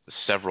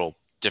several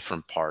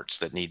different parts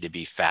that need to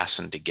be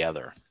fastened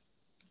together,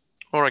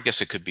 or I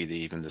guess it could be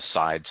even the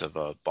sides of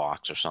a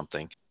box or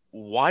something.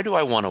 Why do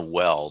I want to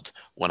weld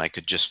when I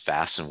could just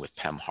fasten with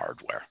PEM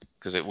hardware?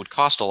 Because it would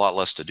cost a lot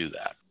less to do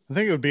that. I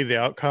think it would be the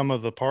outcome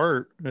of the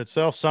part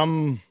itself.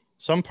 Some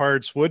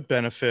parts would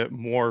benefit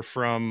more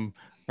from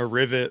a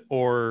rivet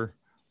or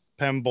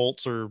PEM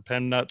bolts or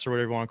PEM nuts or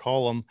whatever you want to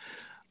call them.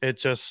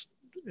 It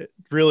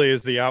really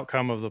is the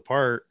outcome of the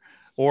part.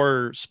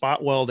 Or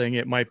spot welding,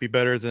 it might be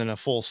better than a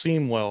full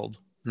seam weld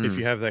if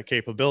you have that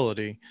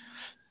capability.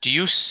 Do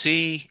you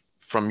see,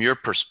 from your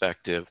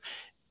perspective,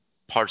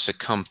 parts that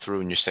come through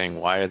and you're saying,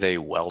 why are they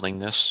welding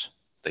this?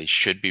 They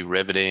should be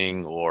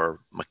riveting or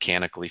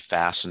mechanically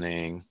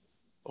fastening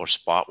or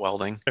spot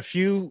welding? A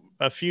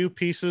few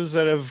pieces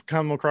that have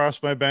come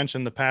across my bench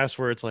in the past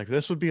where it's like,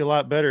 this would be a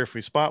lot better if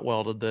we spot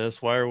welded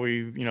this. Why are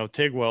we,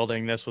 TIG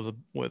welding this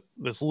with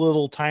this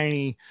little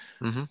tiny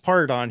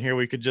part on here?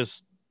 We could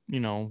just,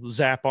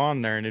 zap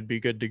on there and it'd be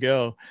good to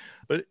go.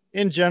 But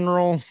in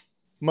general,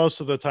 most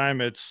of the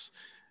time it's,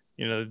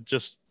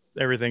 just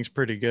everything's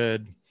pretty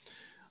good.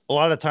 A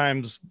lot of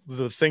times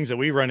the things that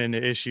we run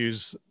into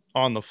issues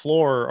on the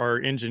floor are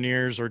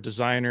engineers or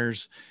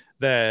designers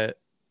that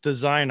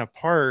design a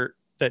part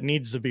that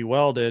needs to be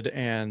welded,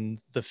 and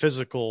the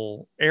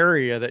physical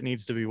area that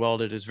needs to be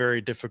welded is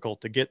very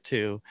difficult to get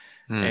to.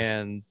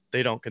 And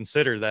they don't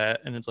consider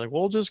that. And it's like,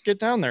 well, just get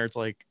down there. It's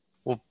like,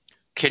 well,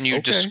 can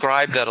you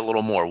describe that a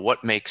little more?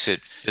 What makes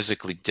it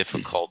physically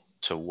difficult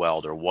to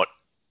weld, or what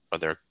are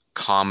there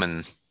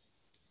common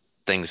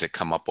things that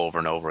come up over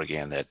and over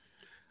again that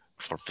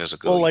for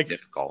physically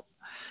difficult?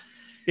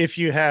 If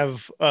you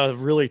have a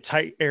really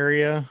tight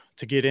area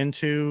to get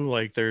into,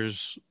 like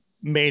there's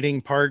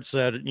mating parts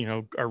that,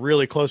 are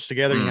really close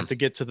together, you have to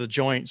get to the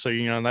joint. So,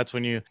 that's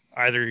when you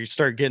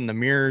start getting the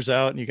mirrors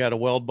out and you got to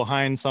weld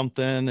behind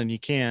something and you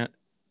can't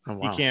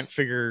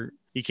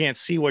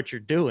see what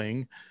you're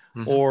doing,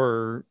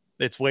 or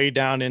it's way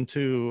down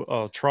into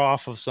a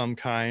trough of some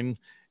kind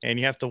and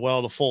you have to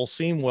weld a full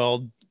seam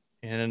weld.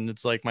 And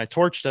it's like my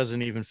torch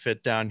doesn't even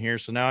fit down here.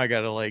 So now I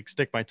got to like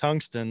stick my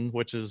tungsten,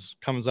 which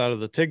comes out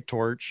of the TIG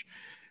torch,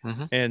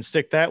 and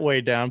stick that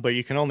way down. But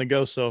you can only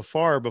go so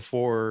far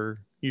before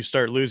you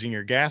start losing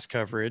your gas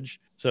coverage.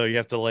 So you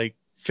have to like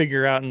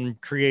figure out and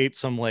create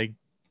some like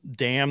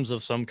dams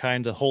of some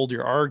kind to hold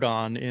your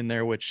argon in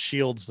there, which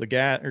shields the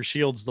gas or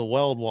shields the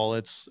weld while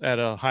it's at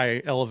a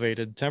high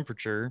elevated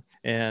temperature.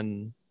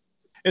 And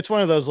it's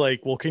one of those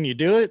like, well, can you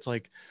do it? It's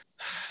like,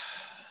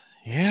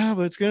 yeah,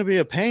 but it's going to be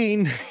a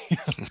pain.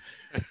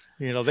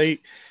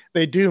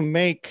 They do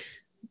make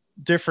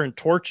different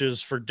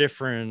torches for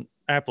different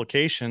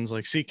applications.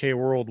 Like CK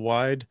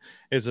Worldwide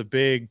is a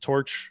big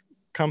torch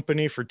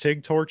company for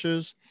TIG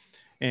torches,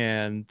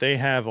 and they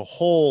have a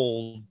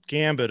whole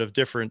gambit of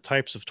different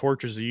types of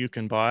torches that you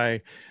can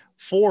buy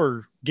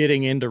for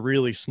getting into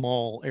really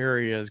small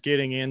areas,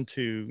 getting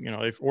into,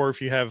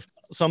 if you have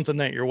something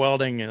that you're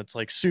welding and it's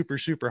like super,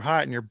 super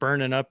hot and you're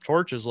burning up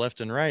torches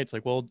left and right. It's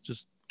like, well,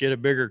 just get a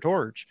bigger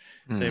torch.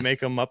 They make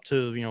them up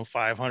to,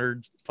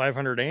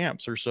 500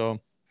 amps or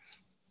so,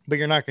 but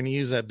you're not going to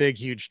use that big,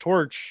 huge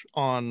torch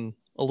on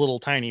a little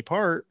tiny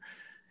part.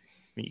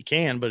 I mean, you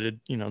can, but it's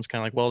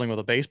kind of like welding with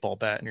a baseball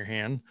bat in your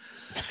hand.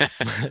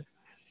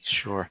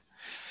 Sure.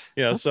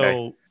 Yeah. Okay.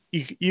 So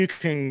you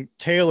can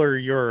tailor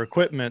your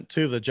equipment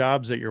to the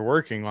jobs that you're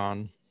working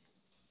on.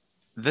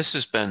 This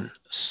has been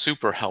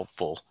super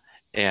helpful,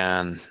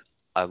 and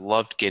I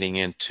loved getting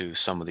into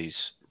some of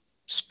these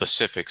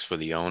specifics for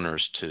the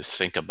owners to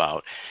think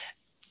about.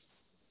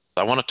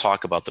 I want to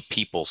talk about the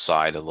people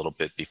side a little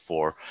bit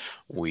before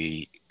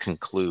we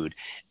conclude.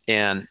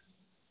 And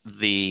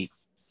the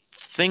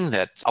thing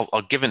that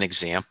I'll give an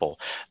example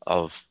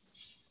of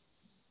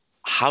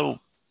how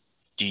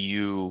do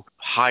you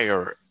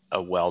hire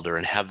a welder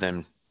and have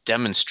them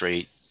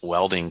demonstrate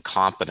welding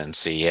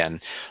competency.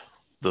 And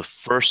the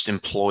first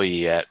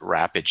employee at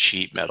Rapid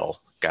Sheet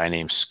Metal, a guy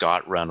named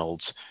Scott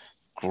Reynolds,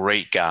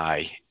 great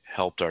guy,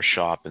 helped our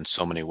shop in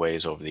so many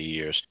ways over the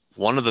years.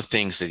 One of the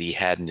things that he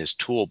had in his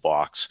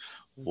toolbox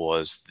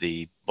was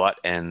the butt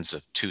ends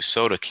of 2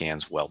 soda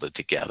cans welded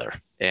together.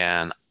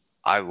 And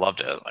I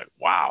loved it. Like,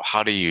 wow,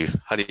 how do you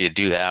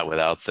do that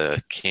without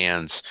the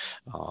cans,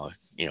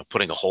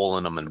 putting a hole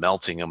in them and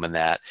melting them and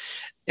that.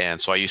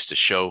 And so I used to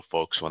show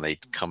folks when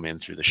they'd come in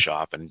through the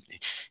shop, and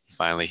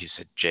finally he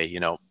said, Jay,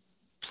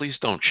 please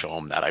don't show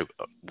them that.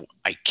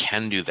 I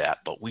can do that,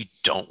 but we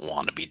don't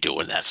want to be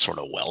doing that sort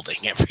of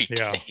welding every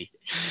day.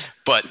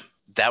 But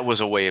that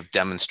was a way of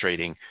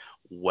demonstrating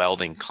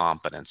welding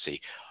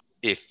competency.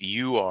 If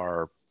you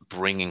are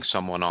bringing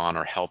someone on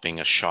or helping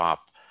a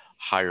shop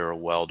hire a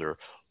welder,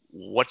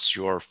 what's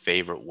your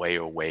favorite way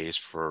or ways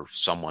for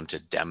someone to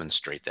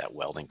demonstrate that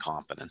welding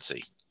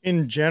competency?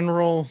 In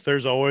general,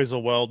 there's always a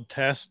weld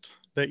test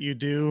that you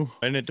do,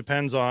 and it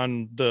depends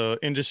on the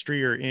industry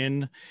you're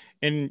in.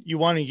 And you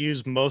want to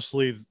use the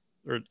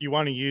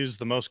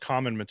most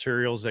common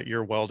materials that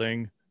you're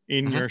welding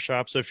in your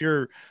shop. So if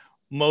you're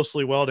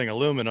mostly welding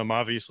aluminum,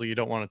 obviously you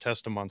don't want to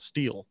test them on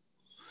steel.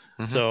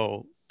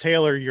 So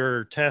tailor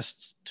your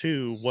tests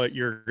to what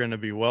you're going to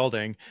be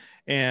welding.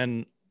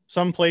 And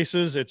some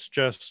places it's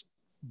just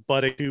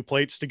butting 2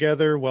 plates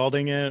together,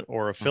 welding it,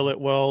 or a fillet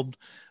weld,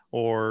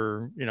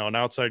 or, an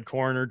outside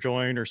corner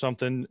joint or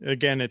something.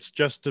 Again, it's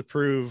just to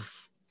prove,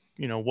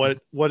 what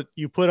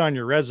you put on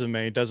your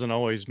resume doesn't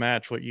always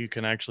match what you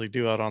can actually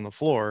do out on the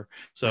floor.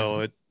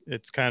 So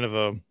it's kind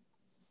of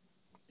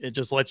it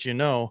just lets you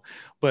know.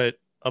 But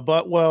a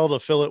butt weld, a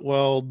fillet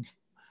weld,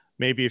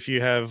 maybe if you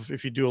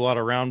do a lot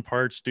of round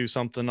parts, do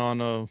something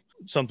on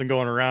something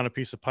going around a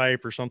piece of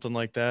pipe or something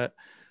like that.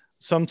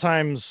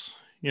 Sometimes,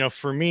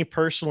 for me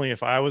personally,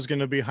 if I was going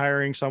to be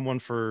hiring someone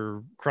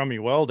for Crummy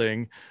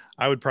Welding,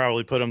 I would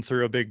probably put them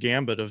through a big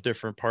gambit of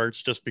different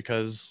parts just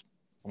because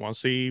I want to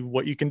see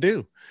what you can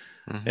do.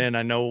 And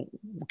I know,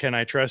 can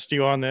I trust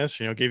you on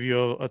this? Give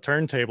you a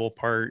turntable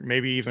part,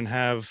 maybe even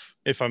have,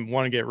 if I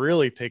want to get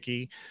really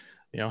picky,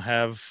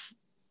 have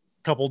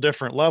a couple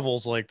different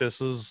levels. Like,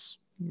 this is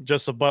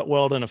just a butt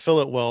weld and a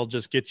fillet weld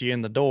just gets you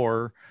in the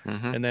door.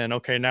 And then,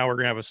 okay, now we're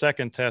going to have a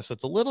second test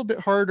that's a little bit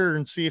harder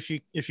and see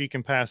if you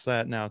can pass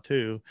that now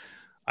too.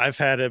 I've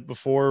had it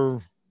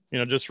before,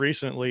 just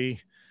recently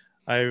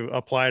I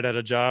applied at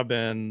a job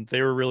and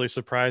they were really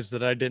surprised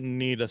that I didn't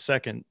need a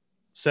second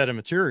set of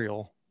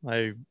material.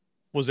 I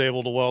was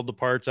able to weld the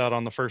parts out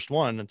on the first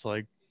one. It's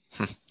like,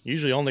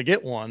 usually only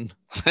get one.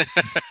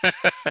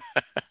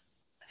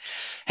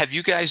 Have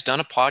you guys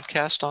done a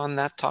podcast on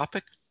that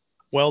topic?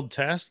 Weld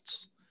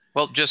tests?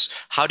 Well, just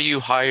how do you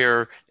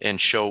hire and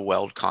show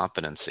weld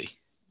competency?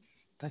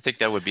 I think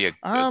that would be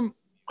a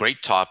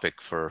great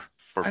topic for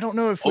I don't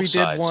know if we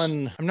did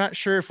one. I'm not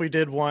sure if we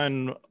did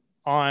one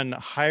on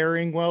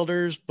hiring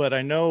welders, but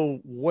I know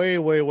way,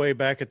 way, way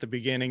back at the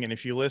beginning. And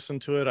if you listen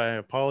to it, I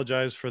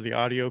apologize for the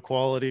audio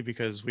quality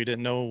because we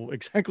didn't know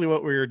exactly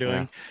what we were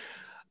doing.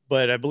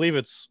 But I believe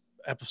it's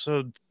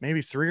episode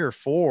maybe 3 or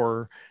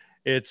 4.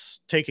 it's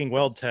taking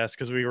weld tests,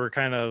 because we were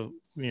kind of,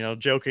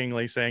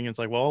 jokingly saying it's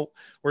like, well,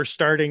 we're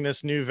starting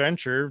this new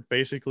venture,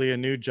 basically a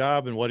new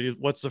job. And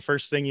what's the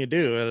first thing you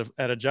do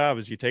at a job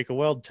is you take a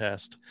weld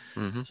test.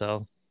 Mm-hmm.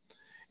 So,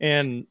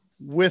 and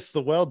with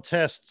the weld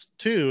tests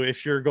too,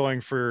 if you're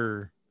going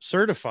for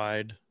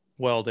certified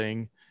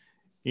welding,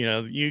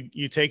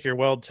 you take your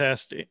weld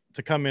test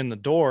to come in the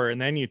door,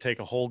 and then you take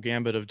a whole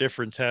gambit of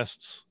different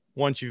tests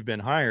once you've been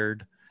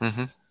hired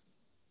Mm-hmm.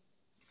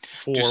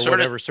 for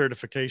whatever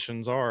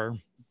certifications are.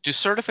 Do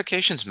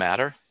certifications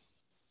matter?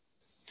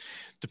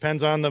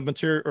 Depends on the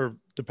material, or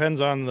depends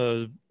on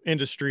the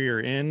industry you're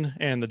in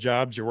and the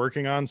jobs you're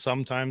working on.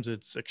 Sometimes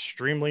it's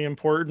extremely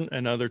important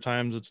and other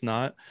times it's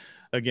not.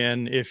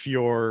 Again, if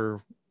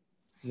you're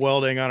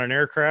welding on an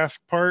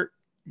aircraft part,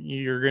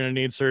 you're going to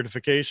need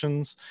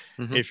certifications.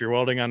 Mm-hmm. If you're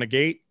welding on a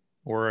gate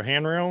or a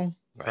handrail,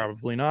 Right.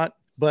 probably not.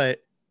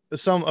 But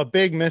a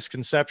big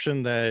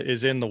misconception that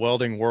is in the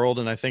welding world,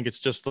 and I think it's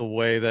just the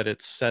way that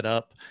it's set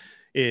up,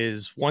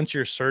 is once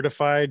you're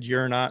certified,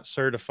 you're not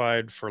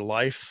certified for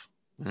life.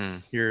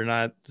 You're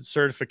not, the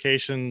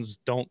certifications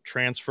don't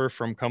transfer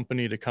from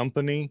company to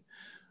company.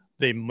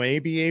 They may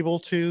be able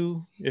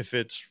to if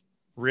it's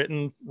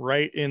written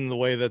right in the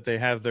way that they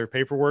have their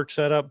paperwork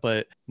set up,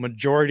 but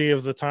majority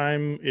of the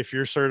time, if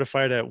you're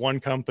certified at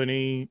one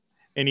company,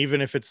 and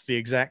even if it's the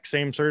exact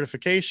same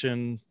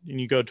certification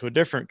and you go to a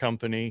different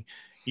company,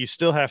 you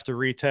still have to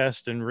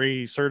retest and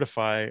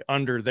recertify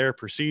under their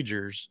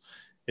procedures.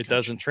 It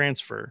doesn't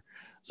transfer.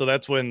 So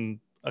that's when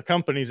a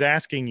company's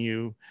asking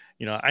you,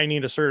 I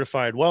need a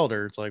certified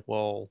welder. It's like,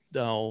 well,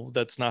 no,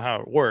 that's not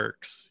how it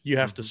works. You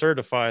have to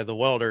certify the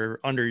welder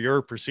under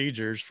your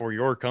procedures for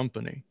your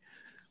company.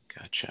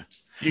 Gotcha.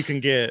 You can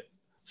get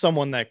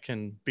someone that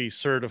can be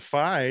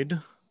certified,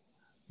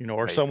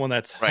 or someone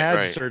that's had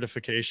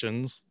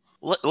certifications.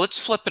 Let's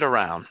flip it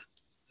around.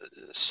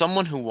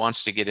 Someone who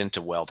wants to get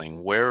into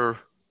welding,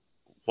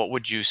 what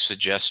would you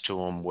suggest to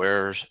them?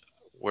 Where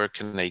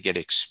can they get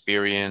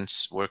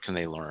experience? Where can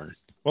they learn?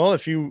 Well,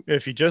 if you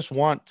just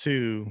want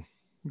to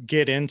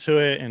get into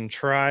it and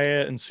try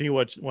it and see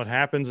what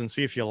happens and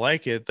see if you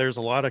like it, there's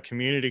a lot of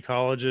community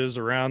colleges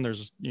around.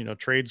 There's,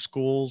 trade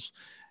schools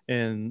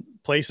and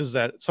places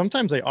that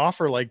sometimes they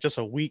offer like just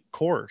a week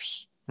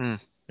course,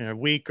 a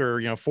week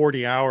or,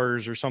 40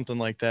 hours or something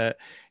like that.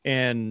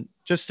 And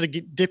just to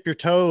dip your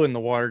toe in the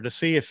water to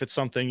see if it's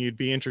something you'd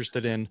be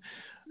interested in.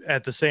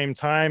 At the same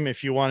time,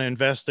 if you want to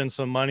invest in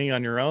some money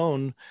on your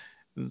own,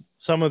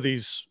 some of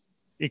these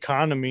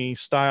economy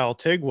style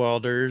TIG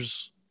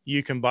welders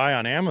you can buy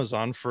on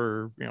Amazon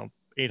for,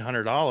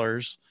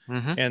 $800,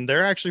 and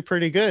they're actually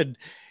pretty good.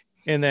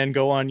 And then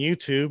go on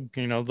YouTube,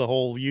 the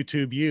whole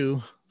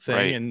YouTube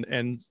thing,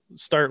 and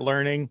start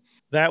learning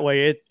that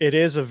way. It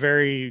is a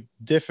very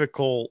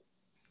difficult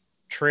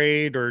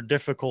trade or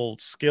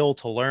difficult skill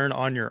to learn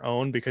on your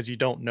own, because you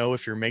don't know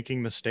if you're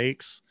making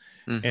mistakes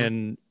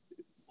and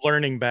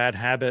learning bad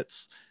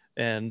habits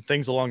and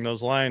things along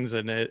those lines.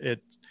 And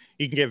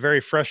you can get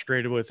very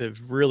frustrated with it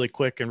really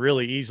quick and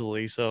really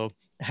easily. So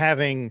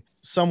having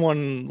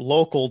someone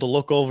local to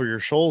look over your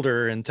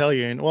shoulder and tell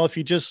you, and well, if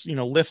you just,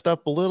 lift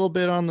up a little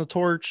bit on the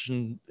torch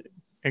and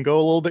go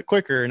a little bit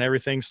quicker, and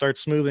everything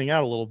starts smoothing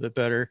out a little bit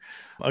better.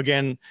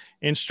 Again,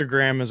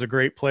 Instagram is a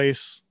great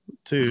place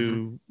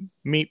to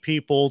meet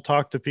people,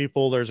 talk to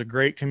people. There's a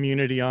great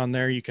community on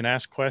there. You can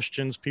ask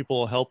questions. People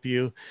will help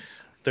you.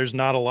 There's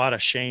not a lot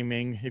of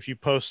shaming. If you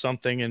post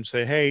something and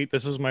say, hey,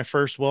 this is my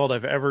first weld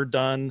I've ever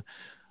done,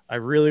 I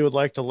really would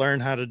like to learn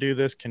how to do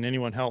this. Can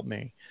anyone help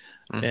me?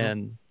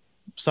 And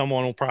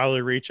someone will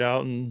probably reach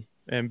out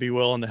and be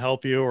willing to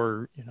help you.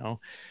 Or,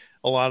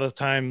 a lot of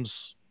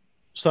times,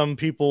 some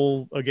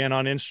people, again,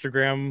 on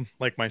Instagram,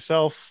 like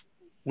myself,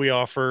 we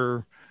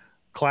offer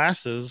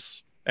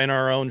classes in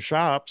our own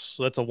shops.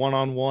 So that's a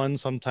one-on-one,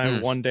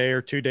 sometimes 1 day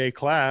or 2 day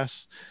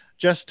class,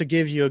 just to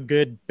give you a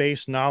good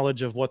base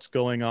knowledge of what's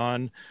going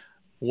on,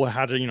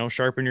 how to,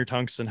 sharpen your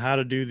tungsten, how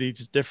to do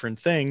these different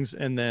things.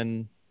 And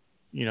then,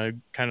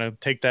 kind of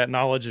take that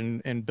knowledge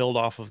and build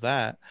off of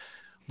that.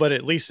 But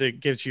at least it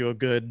gives you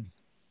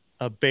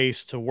a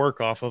base to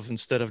work off of,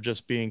 instead of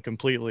just being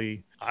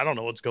completely, I don't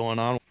know what's going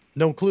on.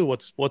 No clue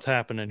what's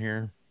happening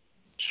here.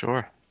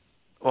 Sure.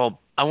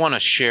 Well, I want to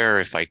share,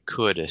 if I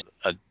could,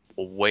 a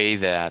way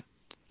that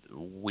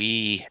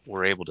we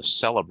were able to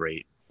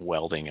celebrate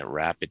welding at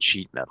Rapid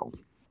Sheet Metal.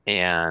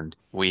 And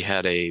we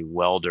had a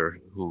welder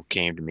who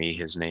came to me.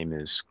 His name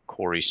is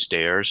Corey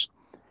Stairs.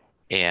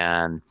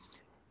 And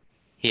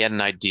he had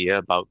an idea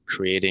about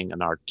creating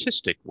an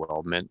artistic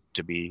weldment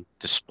to be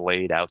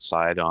displayed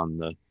outside on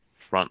the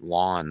front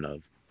lawn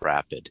of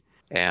Rapid.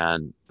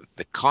 And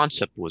the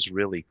concept was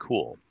really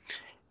cool.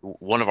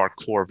 One of our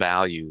core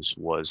values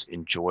was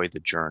enjoy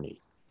the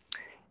journey.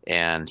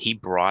 And he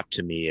brought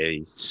to me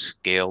a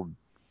scaled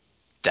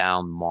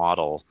down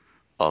model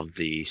of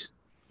the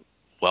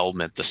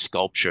weldment, the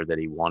sculpture that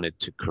he wanted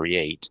to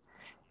create.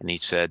 And he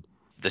said,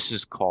 this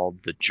is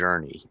called the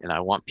journey. And I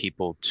want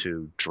people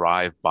to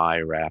drive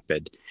by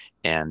Rapid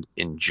and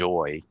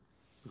enjoy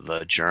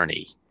the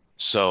journey.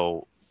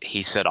 So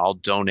he said, I'll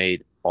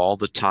donate all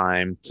the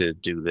time to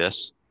do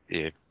this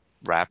if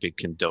Rapid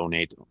can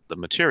donate the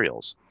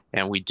materials.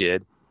 And we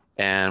did.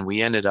 And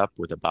we ended up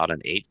with about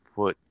an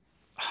 8-foot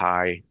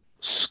high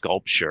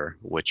sculpture,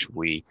 which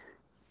we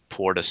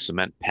poured a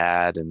cement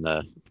pad in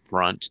the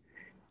front.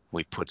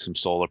 We put some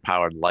solar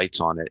powered lights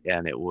on it.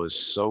 And it was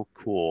so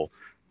cool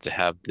to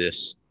have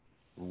this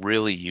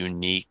really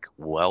unique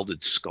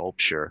welded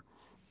sculpture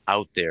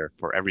out there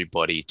for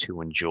everybody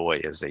to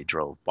enjoy as they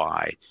drove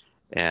by.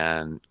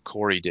 And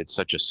Corey did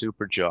such a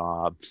super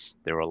job.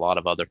 There were a lot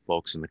of other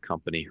folks in the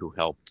company who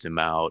helped him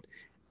out.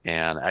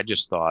 And I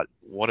just thought,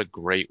 what a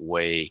great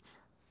way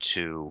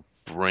to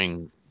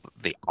bring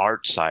the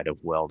art side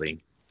of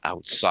welding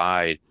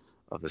outside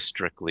of a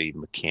strictly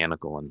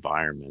mechanical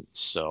environment.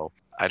 So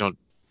I don't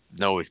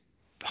know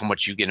how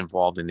much you get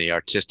involved in the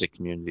artistic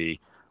community,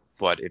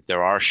 but if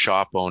there are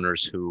shop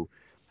owners who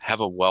have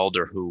a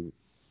welder who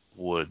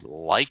would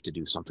like to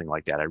do something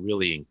like that, I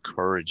really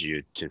encourage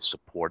you to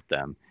support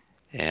them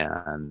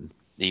and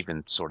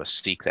even sort of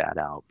seek that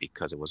out,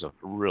 because it was a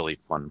really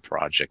fun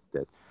project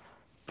that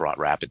brought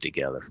Rapid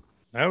together.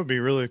 That would be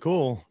really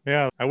cool.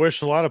 Yeah. I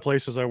wish a lot of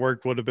places I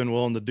worked would have been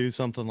willing to do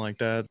something like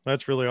that.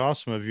 That's really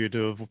awesome of you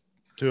to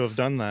have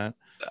done that.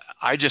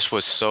 I just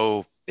was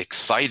so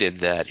excited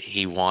that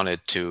he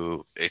wanted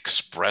to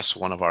express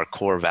one of our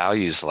core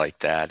values like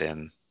that.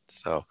 And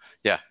so,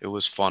 yeah, it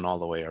was fun all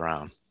the way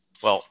around.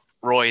 Well,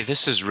 Roy,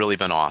 this has really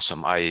been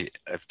awesome. I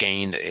have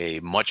gained a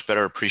much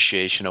better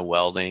appreciation of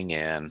welding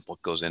and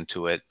what goes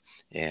into it,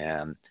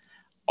 and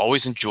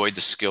always enjoyed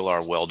the skill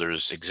our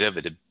welders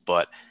exhibited,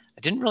 but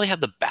I didn't really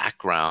have the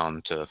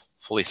background to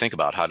fully think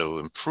about how to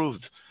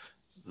improve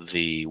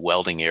the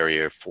welding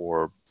area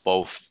for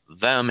both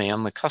them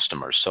and the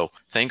customers. So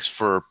thanks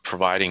for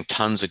providing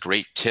tons of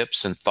great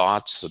tips and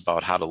thoughts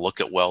about how to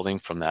look at welding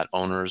from that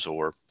owner's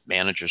or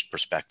manager's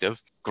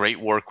perspective. Great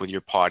work with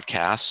your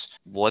podcasts.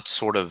 Let's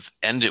sort of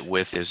end it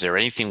with, is there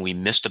anything we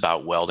missed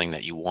about welding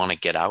that you want to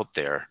get out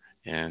there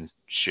and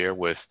share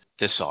with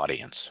this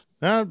audience?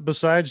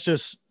 Besides,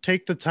 just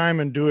take the time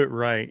and do it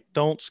right.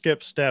 Don't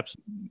skip steps.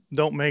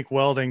 Don't make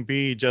welding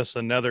be just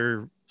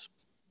another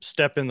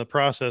step in the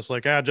process.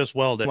 Like, just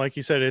weld it. Like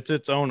you said, it's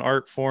its own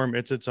art form.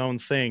 It's its own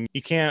thing.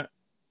 You can't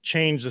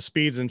change the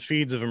speeds and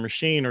feeds of a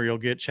machine or you'll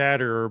get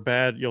chatter or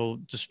bad. You'll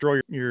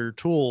destroy your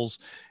tools.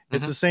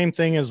 It's the same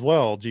thing as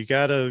weld. You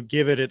got to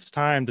give it its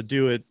time to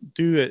do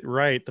it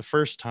right the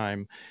first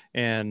time.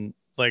 And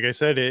like I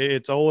said,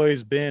 it's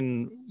always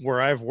been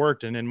where I've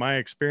worked, and in my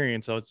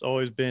experience, it's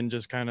always been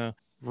just kind of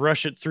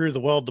rush it through the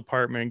weld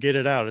department and get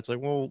it out. It's like,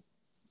 well,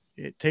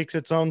 it takes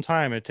its own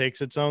time. It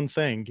takes its own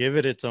thing. Give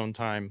it its own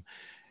time,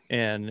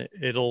 and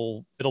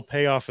it'll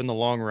pay off in the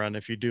long run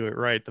if you do it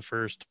right the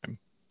first time.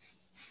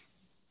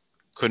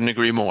 Couldn't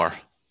agree more.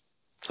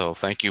 So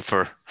thank you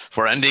for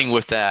ending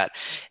with that.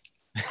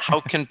 How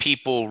can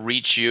people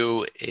reach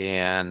you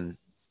and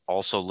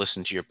also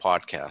listen to your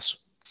podcast?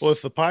 Well,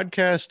 with the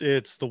podcast,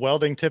 it's the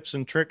Welding Tips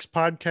and Tricks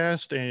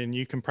podcast, and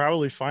you can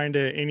probably find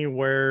it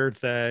anywhere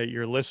that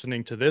you're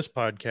listening to this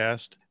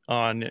podcast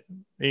on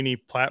any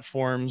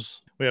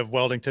platforms. We have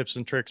Welding Tips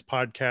and Tricks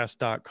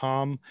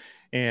podcast.com.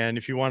 And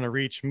if you want to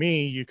reach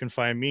me, you can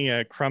find me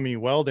at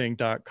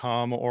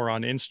crummywelding.com or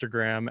on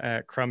Instagram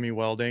at Crummy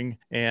Welding.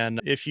 And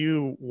if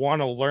you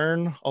want to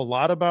learn a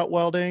lot about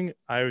welding,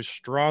 I would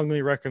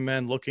strongly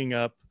recommend looking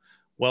up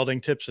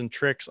Welding Tips and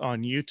Tricks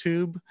on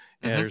YouTube.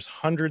 And there's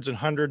hundreds and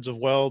hundreds of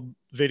weld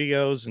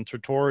videos and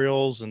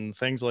tutorials and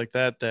things like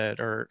that that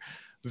are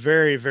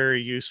very,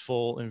 very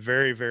useful and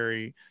very,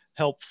 very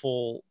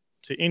helpful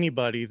to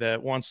anybody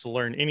that wants to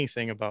learn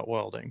anything about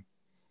welding.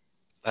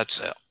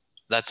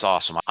 That's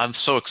awesome. I'm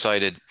so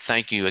excited.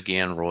 Thank you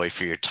again, Roy,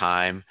 for your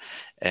time.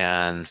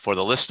 And for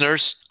the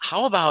listeners,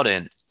 how about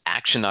an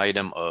action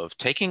item of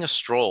taking a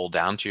stroll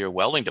down to your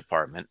welding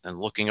department and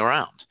looking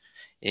around,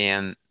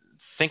 and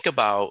think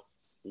about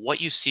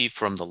what you see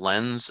from the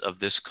lens of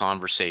this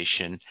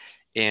conversation,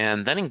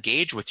 and then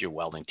engage with your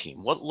welding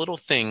team. What little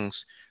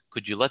things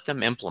could you let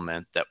them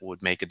implement that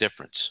would make a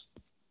difference?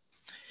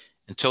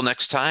 Until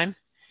next time,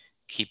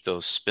 keep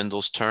those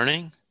spindles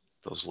turning,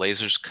 those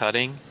lasers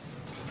cutting,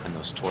 and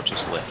those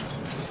torches lit.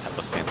 Have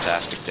a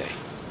fantastic day.